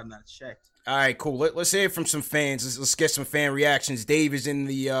 Oh, I've not checked. All right, cool. Let's hear from some fans. Let's get some fan reactions. Dave is in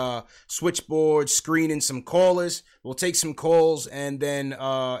the switchboard screening some callers. We'll take some calls and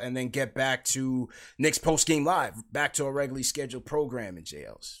then get back to Knicks post-game live, back to our regularly scheduled programming,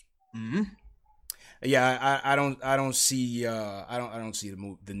 JLs. Mm-hmm. Yeah, I don't see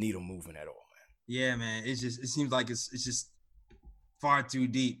the needle moving at all, man. Yeah, man. It seems like it's just far too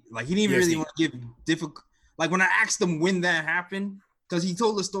deep. Like he didn't really want to give difficult. Like when I asked him when that happened, because he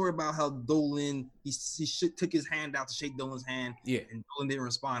told the story about how Dolan he took his hand out to shake Dolan's hand, and Dolan didn't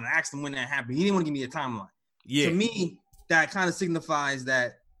respond. I asked him when that happened. He didn't want to give me a timeline. Yeah, to me, that kind of signifies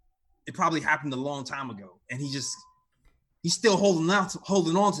that it probably happened a long time ago, and he's still holding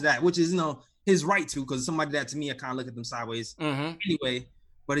on to that, which is his right to, because somebody that to me I kind of look at them sideways anyway.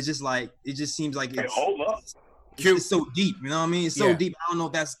 But it's just like it just seems like hold up. It's so deep, you know what I mean? It's so deep.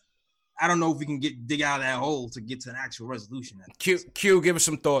 I don't know if we can dig out of that hole to get to an actual resolution. Q, give us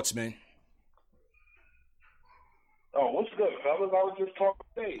some thoughts, man. Oh, what's good, fellas? I was just talking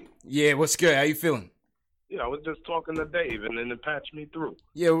to Dave. Yeah, what's good? How you feeling? Yeah, I was just talking to Dave, and then it patched me through.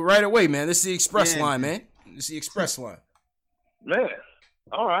 Yeah, right away, man. This is the express line, man. This is the express line. Man,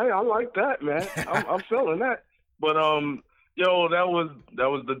 all right, I like that, man. I'm feeling that. But yo, that was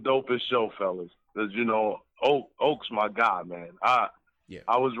the dopest show, fellas. Because Oak's my guy, man. I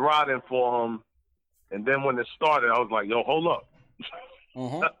was riding for him, and then when it started, I was like, yo, hold up.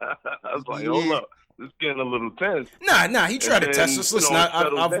 I was like, hold up. It's getting a little tense. Nah. He tried to test us. Listen,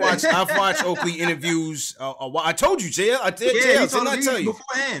 I've watched Oakley interviews a while. I told you, JL. I did. JL, didn't I tell you?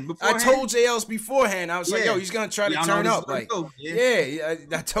 Beforehand. I told JL's beforehand. I was like, yo, he's gonna try to turn up. Like,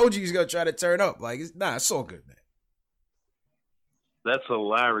 I told you he's gonna try to turn up. Like, it's all good, man. That's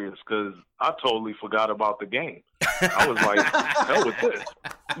hilarious because I totally forgot about the game. I was like, hell with this.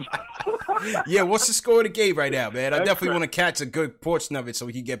 Yeah, what's the score of the game right now, man? I definitely want to catch a good portion of it so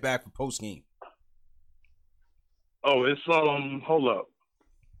we can get back for post game. Oh, it's hold up.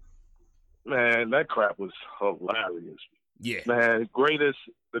 Man, that crap was hilarious. Yeah. Man,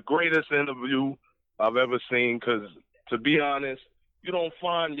 the greatest interview I've ever seen, because to be honest, you don't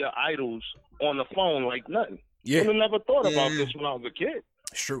find your idols on the phone like nothing. Yeah. I would have never thought about this when I was a kid.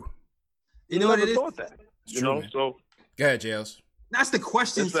 It's true. You know what it is? Thought that. It's true, man. So go ahead, Jails. That's the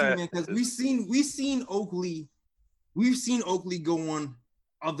question, too, man, because we've seen Oakley go on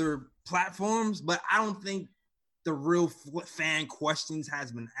other platforms, but I don't think the real fan questions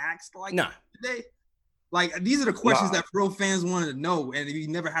has been asked like today. Like, these are the questions that real fans wanted to know, and we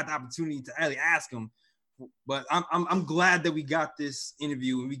never had the opportunity to really ask them. But I'm glad that we got this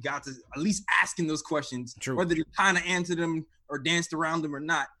interview and we got to at least asking those questions. True. Whether you kind of answered them or danced around them or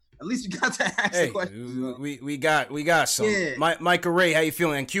not. At least we got to ask the questions. We got some. Yeah. Michael Ray, how you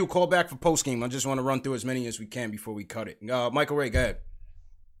feeling? And Q, call back for post game. I just want to run through as many as we can before we cut it. Michael Ray, go ahead.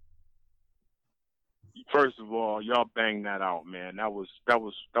 First of all, y'all banged that out, man. That was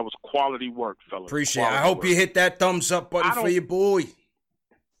quality work, fellas. Appreciate it. I hope you hit that thumbs up button for your boy.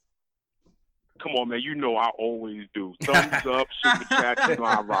 Come on, man. You know I always do. Thumbs up, super chat.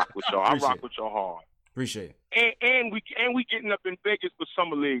 I rock with y'all. I rock with y'all hard. Appreciate it. And we getting up in Vegas for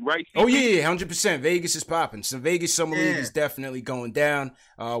Summer League, right? Oh yeah, 100%. Vegas is popping. So Vegas Summer League is definitely going down.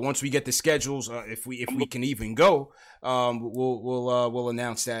 Once we get the schedules, if we can even go, we'll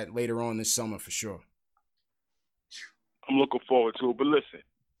announce that later on this summer for sure. I'm looking forward to it. But listen,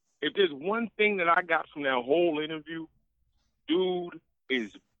 if there's one thing that I got from that whole interview, dude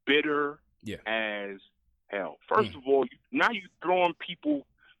is bitter as hell. First of all, now you're throwing people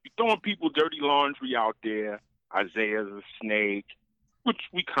dirty laundry out there. Isaiah's a snake, which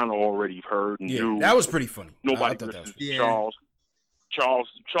we kind of already heard and knew. That was pretty funny. Nobody listens to Charles. Charles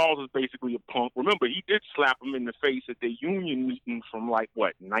is basically a punk. Remember, he did slap him in the face at the union meeting from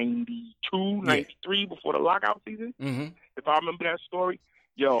 92, 93 before the lockout season, if I remember that story.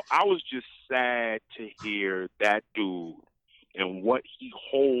 Yo, I was just sad to hear that dude and what he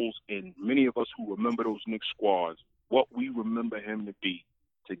holds in many of us who remember those Knicks squads, what we remember him to be,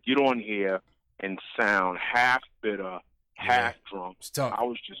 to get on here and sound half bitter, half drunk. It's tough. I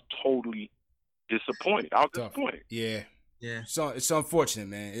was just totally disappointed. I was disappointed. Yeah. Yeah. So it's unfortunate,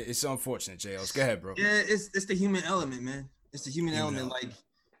 man. It's unfortunate, JLs. Go ahead, bro. Yeah, it's the human element, man. It's the human element.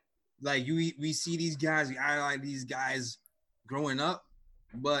 Like we see these guys, we highlight these guys growing up,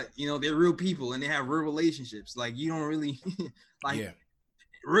 but they're real people and they have real relationships. Like you don't really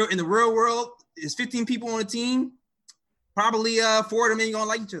real in the real world. There's 15 people on a team. Probably 4 of them ain't gonna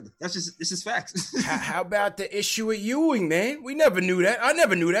like each other. It's just facts. How about the issue with Ewing, man? We never knew that. I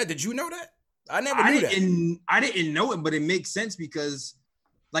never knew that. Did you know that? I never knew that. I didn't know it, but it makes sense because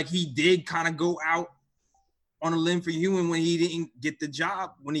like he did kind of go out on a limb for Ewing when he didn't get the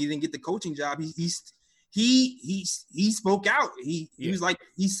job, when he didn't get the coaching job. He spoke out. He was like,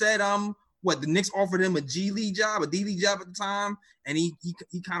 he said, the Knicks offered him a G League job, a D League job at the time, and he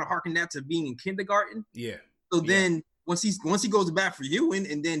kind of harkened that to being in kindergarten. Yeah. So then once he goes to bat for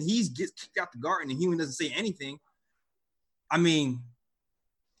Ewing, and then he gets kicked out the garden, and Ewing doesn't say anything. I mean,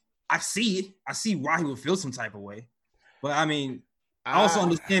 I see it. I see why he would feel some type of way, but I mean, I also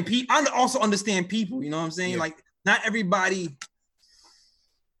understand people. I also understand people. You know what I'm saying? Yeah. Like not everybody.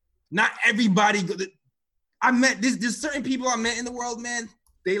 I met there's certain people I met in the world, man.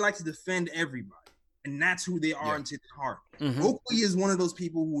 They like to defend everybody, and that's who they are into their heart. Mm-hmm. Oakley is one of those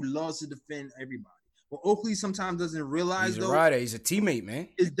people who loves to defend everybody. What Oakley sometimes doesn't realize, he's a rider. He's a teammate, man.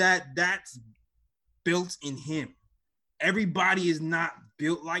 Is that's built in him. Everybody is not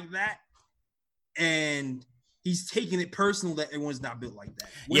built like that, and he's taking it personal that everyone's not built like that.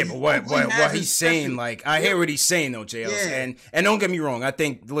 But what he's saying, like, I hear what he's saying though, JLs. Yeah. And don't get me wrong. I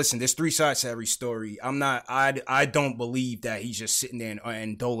think, listen, there's 3 sides to every story. I don't believe that he's just sitting there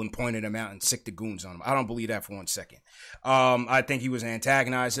and Dolan pointed him out and sicked the goons on him. I don't believe that for 1 second. I think he was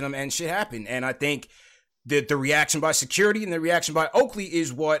antagonizing him and shit happened. And I think the reaction by security and the reaction by Oakley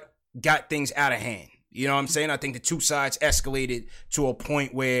is what got things out of hand. You know what I'm saying? I think the 2 sides escalated to a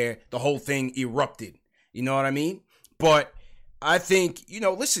point where the whole thing erupted. You know what I mean? But I think,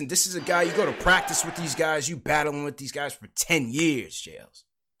 listen, this is a guy, you go to practice with these guys, you battling with these guys for 10 years, JLs.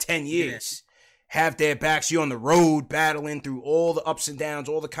 10 years. Yeah. Have their backs, you're on the road battling through all the ups and downs,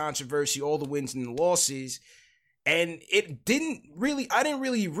 all the controversy, all the wins and the losses. And I didn't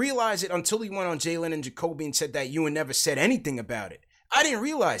really realize it until he went on Jalen and Jacoby and said that Ewan never said anything about it. I didn't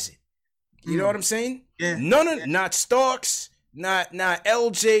realize it. You know what I'm saying? Yeah. Not Starks, not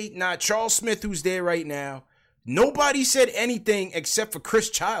LJ, not Charles Smith, who's there right now. Nobody said anything except for Chris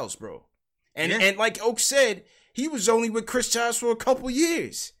Childs, bro. And like Oak said, he was only with Chris Childs for a couple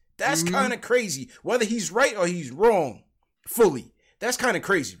years. That's kind of crazy. Whether he's right or he's wrong, fully. That's kind of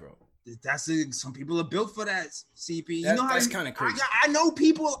crazy, bro. Some people are built for that, CP. That's kind of crazy. I know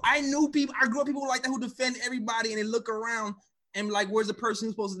people. I grew up people like that who defend everybody, and they look around and like, where's the person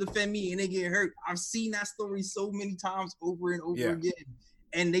who's supposed to defend me? And they get hurt. I've seen that story so many times over and over again.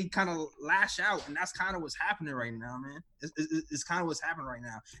 And they kind of lash out. And that's kind of what's happening right now, man. It's kind of what's happening right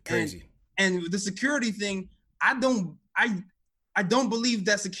now. Crazy. And the security thing, I don't believe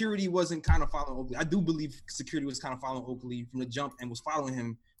that security wasn't kind of following Oakley. I do believe security was kind of following Oakley from the jump and was following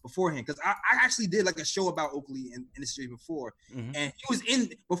him beforehand. Because I actually did like a show about Oakley in the series before. Mm-hmm. And he was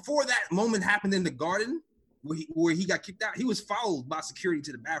before that moment happened in the Garden, where he got kicked out, he was followed by security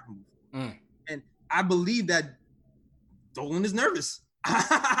to the bathroom. And I believe that Dolan is nervous.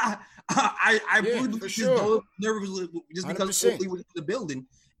 I really believe Dolan was nervous just because Oakley was in the building,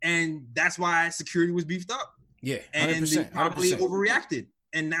 and that's why security was beefed up. Yeah, 100%, and they probably overreacted,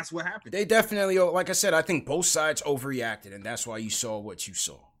 and that's what happened. They definitely, like I said, I think both sides overreacted, and that's why you saw what you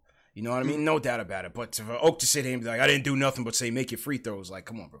saw. You know what I mean? No doubt about it. But for Oak to sit here and be like, I didn't do nothing but say make your free throws, like,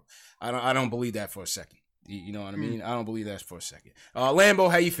 come on, bro. I don't believe that for a second. You know what I mean? I don't believe that for a second. Lambo,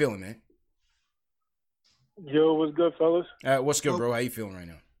 how you feeling, man? Yo, what's good, fellas? What's good, bro? How you feeling right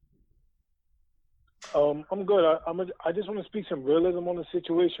now? I'm good. I just want to speak some realism on the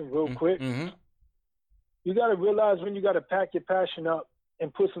situation real quick. Mm-hmm. You got to realize when you got to pack your passion up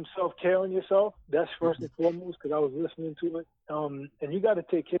and put some self-care on yourself. That's first and foremost, because I was listening to it. And you got to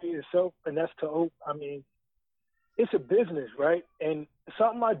take care of yourself, and that's to Oak. I mean, it's a business, right? And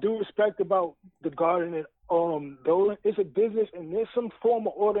something I do respect about the Garden and Dolan, it's a business, and there's some form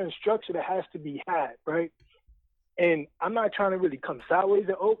of order and structure that has to be had, right? And I'm not trying to really come sideways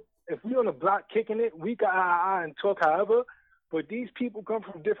at Oak. If we on the block kicking it, we got eye and talk however. But these people come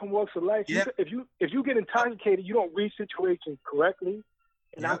from different walks of life. Yep. If you get intoxicated, you don't read situations correctly.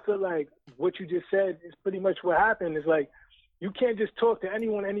 And I feel like what you just said is pretty much what happened. Is like you can't just talk to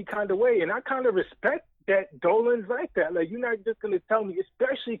anyone any kind of way. And I kind of respect that Dolan's like that. Like, you're not just going to tell me,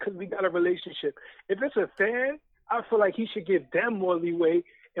 especially because we got a relationship. If it's a fan, I feel like he should give them more leeway.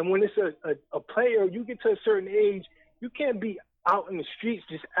 And when it's a player, you get to a certain age, you can't be out in the streets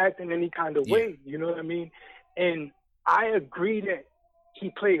just acting any kind of way. You know what I mean? And I agree that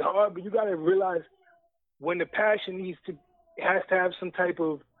he played hard, but you got to realize when the passion has to have some type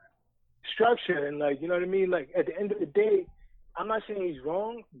of structure. And, like, you know what I mean? Like, at the end of the day, I'm not saying he's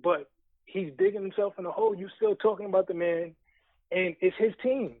wrong, but he's digging himself in a hole. You still talking about the man, and it's his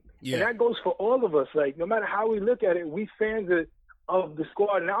team. Yeah. And that goes for all of us. Like, no matter how we look at it, we fans of the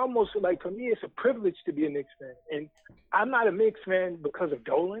squad. And I almost feel like, for me, it's a privilege to be a Knicks fan. And I'm not a Knicks fan because of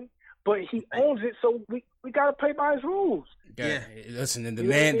Dolan, but he owns it, so we got to play by his rules. Yeah, listen, the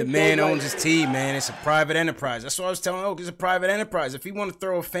man owns his team, man. It's a private enterprise. That's what I was telling Oak. It's a private enterprise. If he want to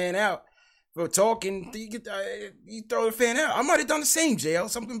throw a fan out for talking, you throw the fan out. I might have done the same, JL.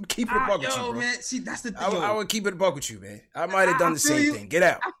 So I'm going to keep it a buck with you, bro. Man, see, that's the thing. I would keep it a buck with you, man. I might have done the same thing. Get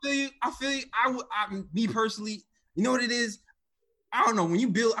out. I feel you. Me personally, you know what it is? I don't know. When you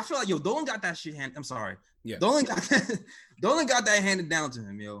build, I feel like, Dolan got that shit I'm sorry. Yeah. Dolan got that handed down to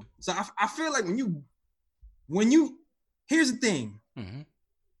him, yo. So I feel like when you here's the thing. Mm-hmm.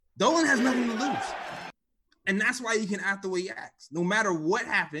 Dolan has nothing to lose. And that's why he can act the way he acts. No matter what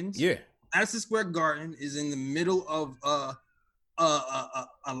happens. Yeah. Madison Square Garden is in the middle of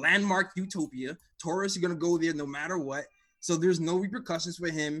a landmark utopia. Tourists are gonna go there no matter what. So there's no repercussions for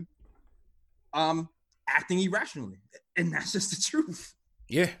him acting irrationally. And that's just the truth.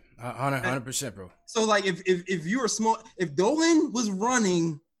 Yeah, 100%, bro. So, like, if you're if Dolan was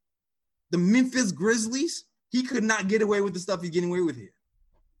running the Memphis Grizzlies, he could not get away with the stuff he's getting away with here.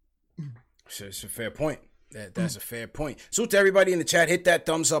 It's a fair point. That's a fair point. So to everybody in the chat, hit that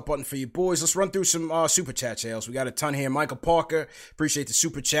thumbs up button for you boys. Let's run through some super chat sales. We got a ton here. Michael Parker, appreciate the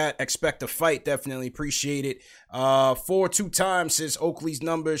super chat. Expect a fight, definitely appreciate it. 4-2 times says Oakley's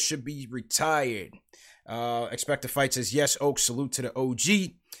numbers should be retired. Expect a fight says yes, Oak, salute to the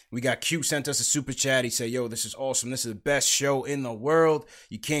OG. We got Q sent us a super chat. He said, yo, this is awesome. This is the best show in the world.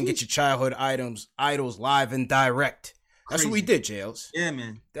 You can't get your childhood idols live and direct. That's what we did, Jails. Yeah,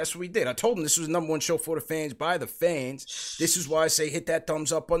 man. That's what we did. I told him this was the number one show for the fans, by the fans. This is why I say hit that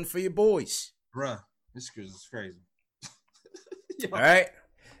thumbs up button for your boys. Bruh, this is crazy. All right.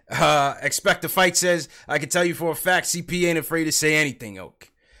 Expect a fight says, I can tell you for a fact, CP ain't afraid to say anything, Oak.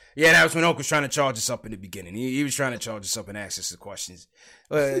 Yeah, that was when Oak was trying to charge us up in the beginning. He was trying to charge us up and ask us the questions.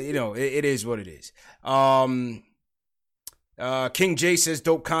 It is what it is. King J says,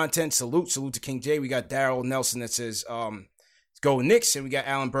 dope content. Salute to King J. We got Daryl Nelson that says, go Knicks. And we got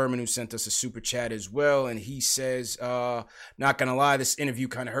Alan Berman who sent us a super chat as well. And he says, not going to lie, this interview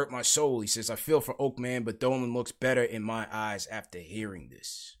kind of hurt my soul. He says, I feel for Oak, man, but Dolan looks better in my eyes after hearing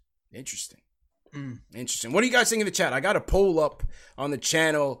this. Interesting. Interesting. What do you guys think in the chat? I got a poll up on the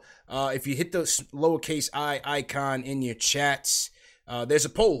channel. If you hit the lowercase I icon in your chats, there's a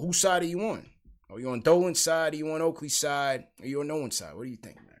poll. Whose side are you on? Are you on Dolan's side? Are you on Oakley's side? Are you on no one's side? What do you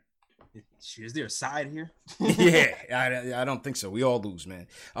think, man? Is there a side here? Yeah, I don't think so. We all lose, man.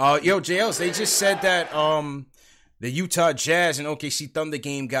 JLs, they just said that the Utah Jazz and OKC Thunder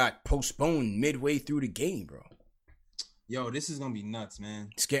game got postponed midway through the game, bro. Yo, this is gonna be nuts, man.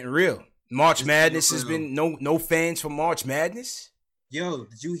 It's getting real. March Madness has been no fans for March Madness. Yo,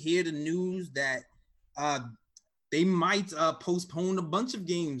 did you hear the news that they might postpone a bunch of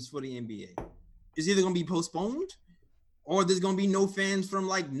games for the NBA? It's either gonna be postponed or there's gonna be no fans from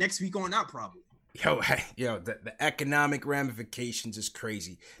like next week on out, probably. Yo, the economic ramifications is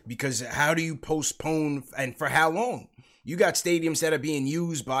crazy because how do you postpone and for how long? You got stadiums that are being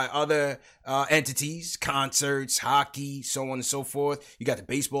used by other entities, concerts, hockey, so on and so forth. You got the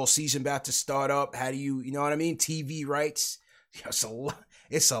baseball season about to start up. How do you know what I mean? TV rights.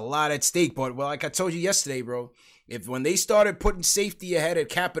 It's a lot at stake. But well, like I told you yesterday, bro, when they started putting safety ahead of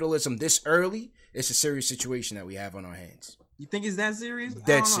capitalism this early, it's a serious situation that we have on our hands. You think it's that serious?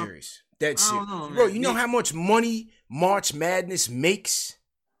 Dead serious. Bro, you know how much money March Madness makes?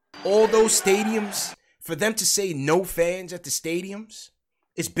 All those stadiums. For them to say no fans at the stadiums,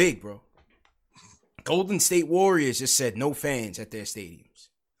 it's big, bro. Golden State Warriors just said no fans at their stadiums.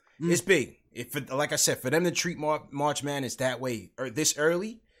 It's big. Like I said, for them to treat March Madness that way or this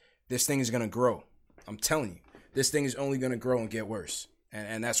early, this thing is going to grow. I'm telling you, this thing is only going to grow and get worse.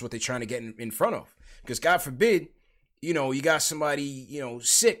 And that's what they're trying to get in front of. Because God forbid, you got somebody,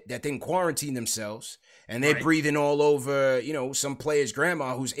 sick that didn't quarantine themselves and they're breathing all over, some player's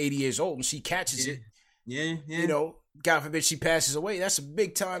grandma who's 80 years old and she catches it. Yeah. God forbid she passes away. That's a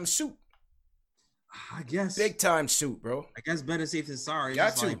big time suit. I guess. Big time suit, bro. I guess better safe than sorry.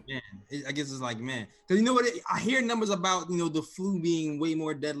 Got to. I guess it's like, man. Because you know what? I hear numbers about, the flu being way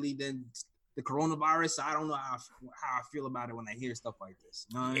more deadly than the coronavirus. So I don't know how I feel about it when I hear stuff like this.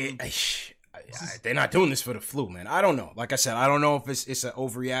 You know what I mean? They're not doing this for the flu, man. I don't know. Like I said, I don't know if it's an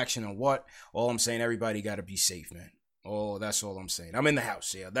overreaction or what. All I'm saying, everybody got to be safe, man. Oh, that's all I'm saying. I'm in the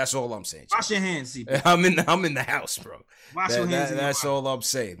house, yeah. That's all I'm saying. Wash your hands, CP. I'm in the house, bro. Wash your hands. That's all I'm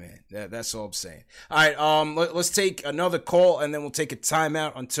saying, man. That's all I'm saying. All right, let's take another call, and then we'll take a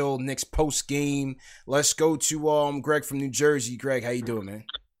timeout until Knicks post game. Let's go to Greg from New Jersey. Greg, how you doing, man?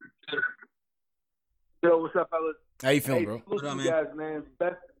 Yo, what's up, fellas? How you feeling, bro? What's up, man? Guys, man.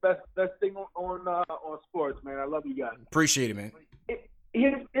 Best thing on sports, man. I love you guys. Appreciate it, man.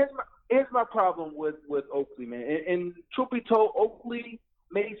 Here's my problem with Oakley, man. And truth be told, Oakley,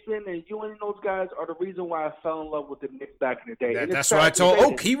 Mason, and Ewing and those guys are the reason why I fell in love with the Knicks back in the day. That's why I told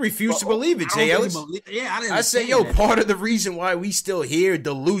Oak. He refused to believe it, Jay Ellis. I said, part of the reason why we still here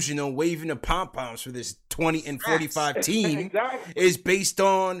delusional waving the pom-poms for this 20 and 45 team is based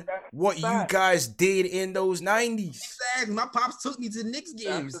on what you guys did in those 90s. Exactly. My pops took me to Knicks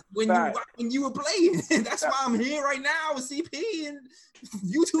games when you were playing. That's why I'm here right now with CP and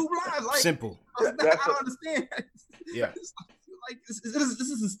YouTube Live. Like, simple. I don't understand. Yeah. Like this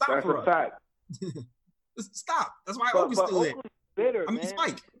is a stop for us. Fact. Stop. That's why Oak is still there. Bitter, I mean,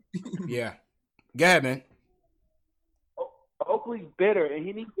 Spike. Yeah. Go ahead, man. Oakley's bitter, and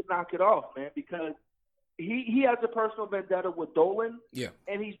he needs to knock it off, man, because he has a personal vendetta with Dolan. Yeah.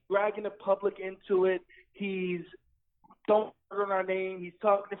 And he's dragging the public into it. He's don't on our name. He's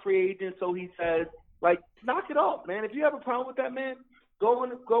talking to free agents, so he says, like, knock it off, man. If you have a problem with that man, go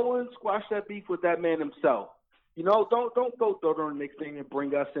and squash that beef with that man himself. You know, don't go throw on the Knicks thing and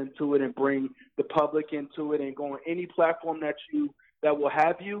bring us into it and bring the public into it and go on any platform that will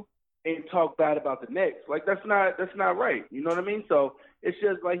have you and talk bad about the Knicks. Like, that's not right. You know what I mean? So it's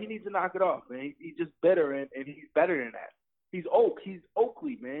just like he needs to knock it off, man. He's just bitter and he's better than that. He's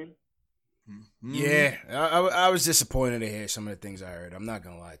Oakley, man. Yeah, I was disappointed to hear some of the things I heard. I'm not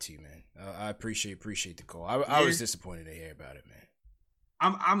gonna lie to you, man. I appreciate the call. I was disappointed to hear about it, man.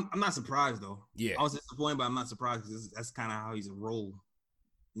 I'm not surprised though. Yeah, I was disappointed, but I'm not surprised because that's kind of how he's rolled.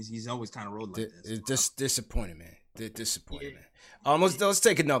 He's always kind of rolled like this. It's disappointed, man. Disappointed, man. Let's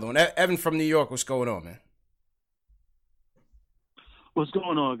take another one. Evan from New York, what's going on, man? What's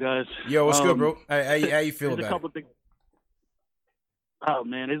going on, guys? Yo, what's good, bro? How you feel about it? Oh,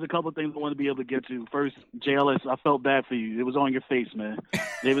 man, there's a couple of things I want to be able to get to. First, JLS, I felt bad for you. It was on your face, man.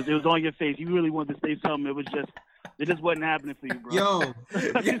 It was on your face. You really wanted to say something. It just wasn't happening for you, bro. Yo.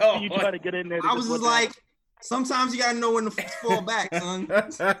 You try to get in there. I was just like, sometimes you got to know when to fall back, son.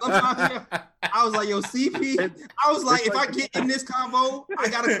 Sometimes I was like, yo, CP. I was like, if I get in this combo, I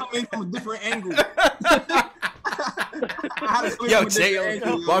got to come in from a different angle. Yo,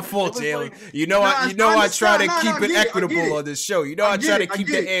 Jalen, my fault, Jalen. You know I try to keep it equitable on this show. You know I try to keep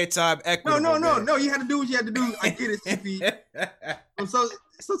the airtime equitable. No. You had to do what you had to do. I get it, CP. So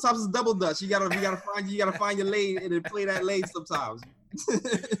sometimes it's double dutch. You gotta find your lane and then play that lane sometimes.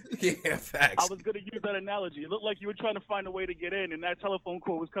 Yeah, facts. I was gonna use that analogy. It looked like you were trying to find a way to get in, and that telephone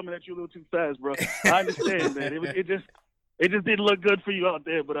call was coming at you a little too fast, bro. I understand, man. It just didn't look good for you out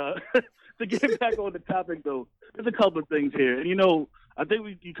there. But to get back on the topic, though, there's a couple of things here, and I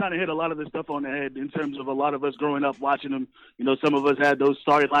think you kind of hit a lot of this stuff on the head in terms of a lot of us growing up watching them. Some of us had those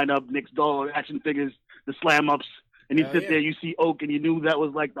started lineup Knicks doll action figures, the slam ups. And you sit there, you see Oak, and you knew that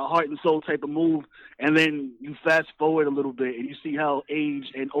was like the heart and soul type of move. And then you fast forward a little bit, and you see how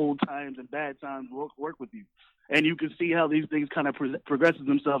age and old times and bad times work with you. And you can see how these things kind of progresses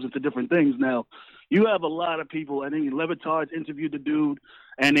themselves into different things. Now, you have a lot of people. I think Levitard's interviewed the dude,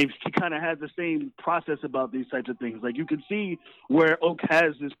 and he kind of has the same process about these types of things. Like, you can see where Oak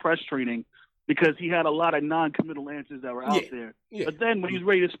has this press training because he had a lot of non-committal answers that were out there. Yeah. But then when he's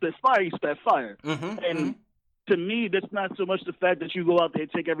ready to spit fire, he spat fire. To me, that's not so much the fact that you go out there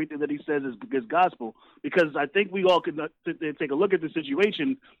and take everything that he says as gospel, because I think we all could sit there and take a look at the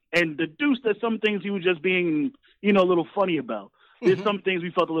situation and deduce that some things he was just being, a little funny about. There's some things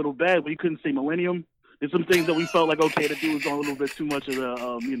we felt a little bad, but he couldn't say millennium. There's some things that we felt like, okay, the dude was on a little bit too much of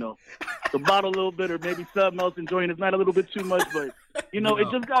the bottle a little bit, or maybe something else, enjoying his night a little bit too much. But,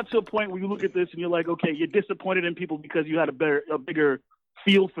 it just got to a point where you look at this and you're like, okay, you're disappointed in people because you had a bigger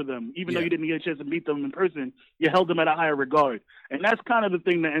feel for them, even though you didn't get a chance to meet them in person. You held them at a higher regard, and that's kind of the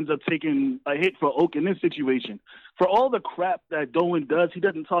thing that ends up taking a hit for Oak in this situation. For all the crap that Dolan does, he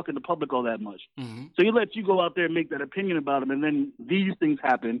doesn't talk in the public all that much. So he lets you go out there and make that opinion about him, and then these things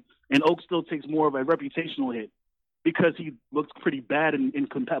happen, and Oak still takes more of a reputational hit because he looks pretty bad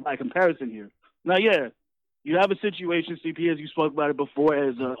by comparison here. Now, you have a situation, CP, as you spoke about it before,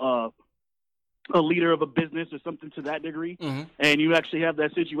 as a leader of a business or something to that degree, Mm-hmm. and you actually have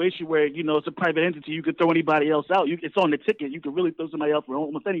that situation where, you know, it's a private entity, you could throw anybody else out. It's on the ticket. You could really throw somebody out for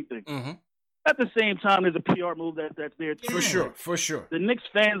almost anything. Mm-hmm. At the same time, there's a PR move that's there too. For sure. The Knicks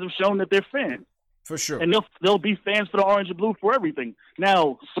fans have shown that they're fans. For sure. And they'll be fans for the orange and blue for everything.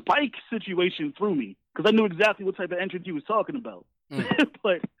 Now, Spike situation threw me because I knew exactly what type of entrance he was talking about.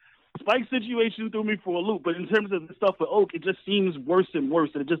 But Spike's situation threw me for a loop. But in terms of the stuff with Oak, it just seems worse and worse,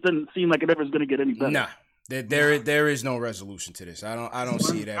 and it just doesn't seem like it ever is going to get any better. Nah, there is no resolution to this. I don't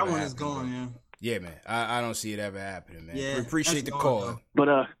see it ever. That one happening, is gone, yeah, man. I don't see it ever happening, man. Yeah, we appreciate the that's call. gone,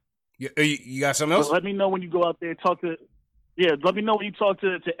 But you got something else? let me know when you go out there and talk to. Yeah, let me know when you talk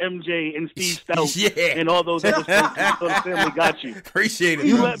to MJ and Steve Stout and all those other folks. So the family got you. Appreciate it.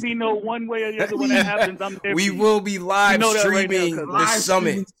 You let me know one way or the other when that happens. I'm there. We will be live streaming right now, the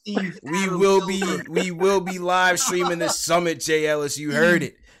summit. We will be live streaming the summit, Jay Ellis. You heard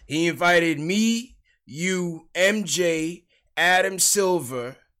it. He invited me, you, MJ, Adam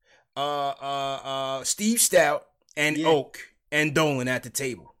Silver, Steve Stout, and Oak and Dolan at the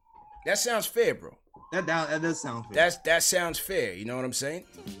table. That sounds fair, bro. That does sound fair. That sounds fair. You know what I'm saying?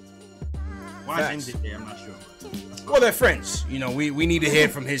 Why ended there? I'm not sure. Well, they're friends. You know, we need to hear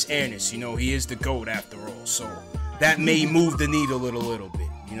from his airness. You know, he is the GOAT after all. So that may move the needle a little bit.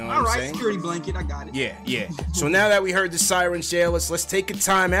 You know what I'm saying? Security blanket. I got it. Yeah. So now that we heard the sirens, Jay, let's take a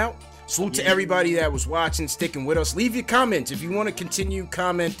time out. Salute to everybody that was watching, sticking with us. Leave your comments. If you want to continue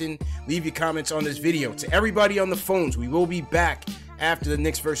commenting, leave your comments on this video. To everybody on the phones, we will be back after the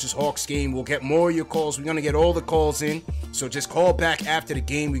Knicks versus Hawks game. We'll get more of your calls. We're going to get all the calls in. So just call back after the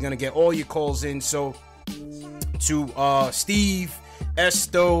game. We're going to get all your calls in. So to Steve,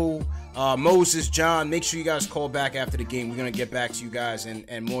 Esto, Moses, John, make sure you guys call back after the game. We're going to get back to you guys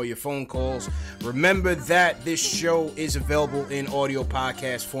and more of your phone calls. Remember that this show is available in audio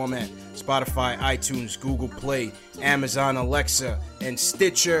podcast format. Spotify, iTunes, Google Play, Amazon, Alexa, and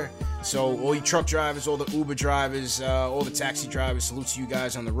Stitcher. So all you truck drivers, all the Uber drivers, all the taxi drivers, salute to you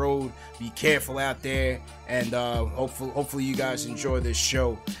guys on the road. Be careful out there, and hopefully you guys enjoy this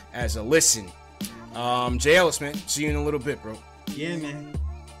show as a listen. Jay Ellis, man, see you in a little bit, bro. Yeah, man.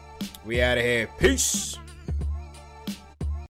 We out of here. Peace.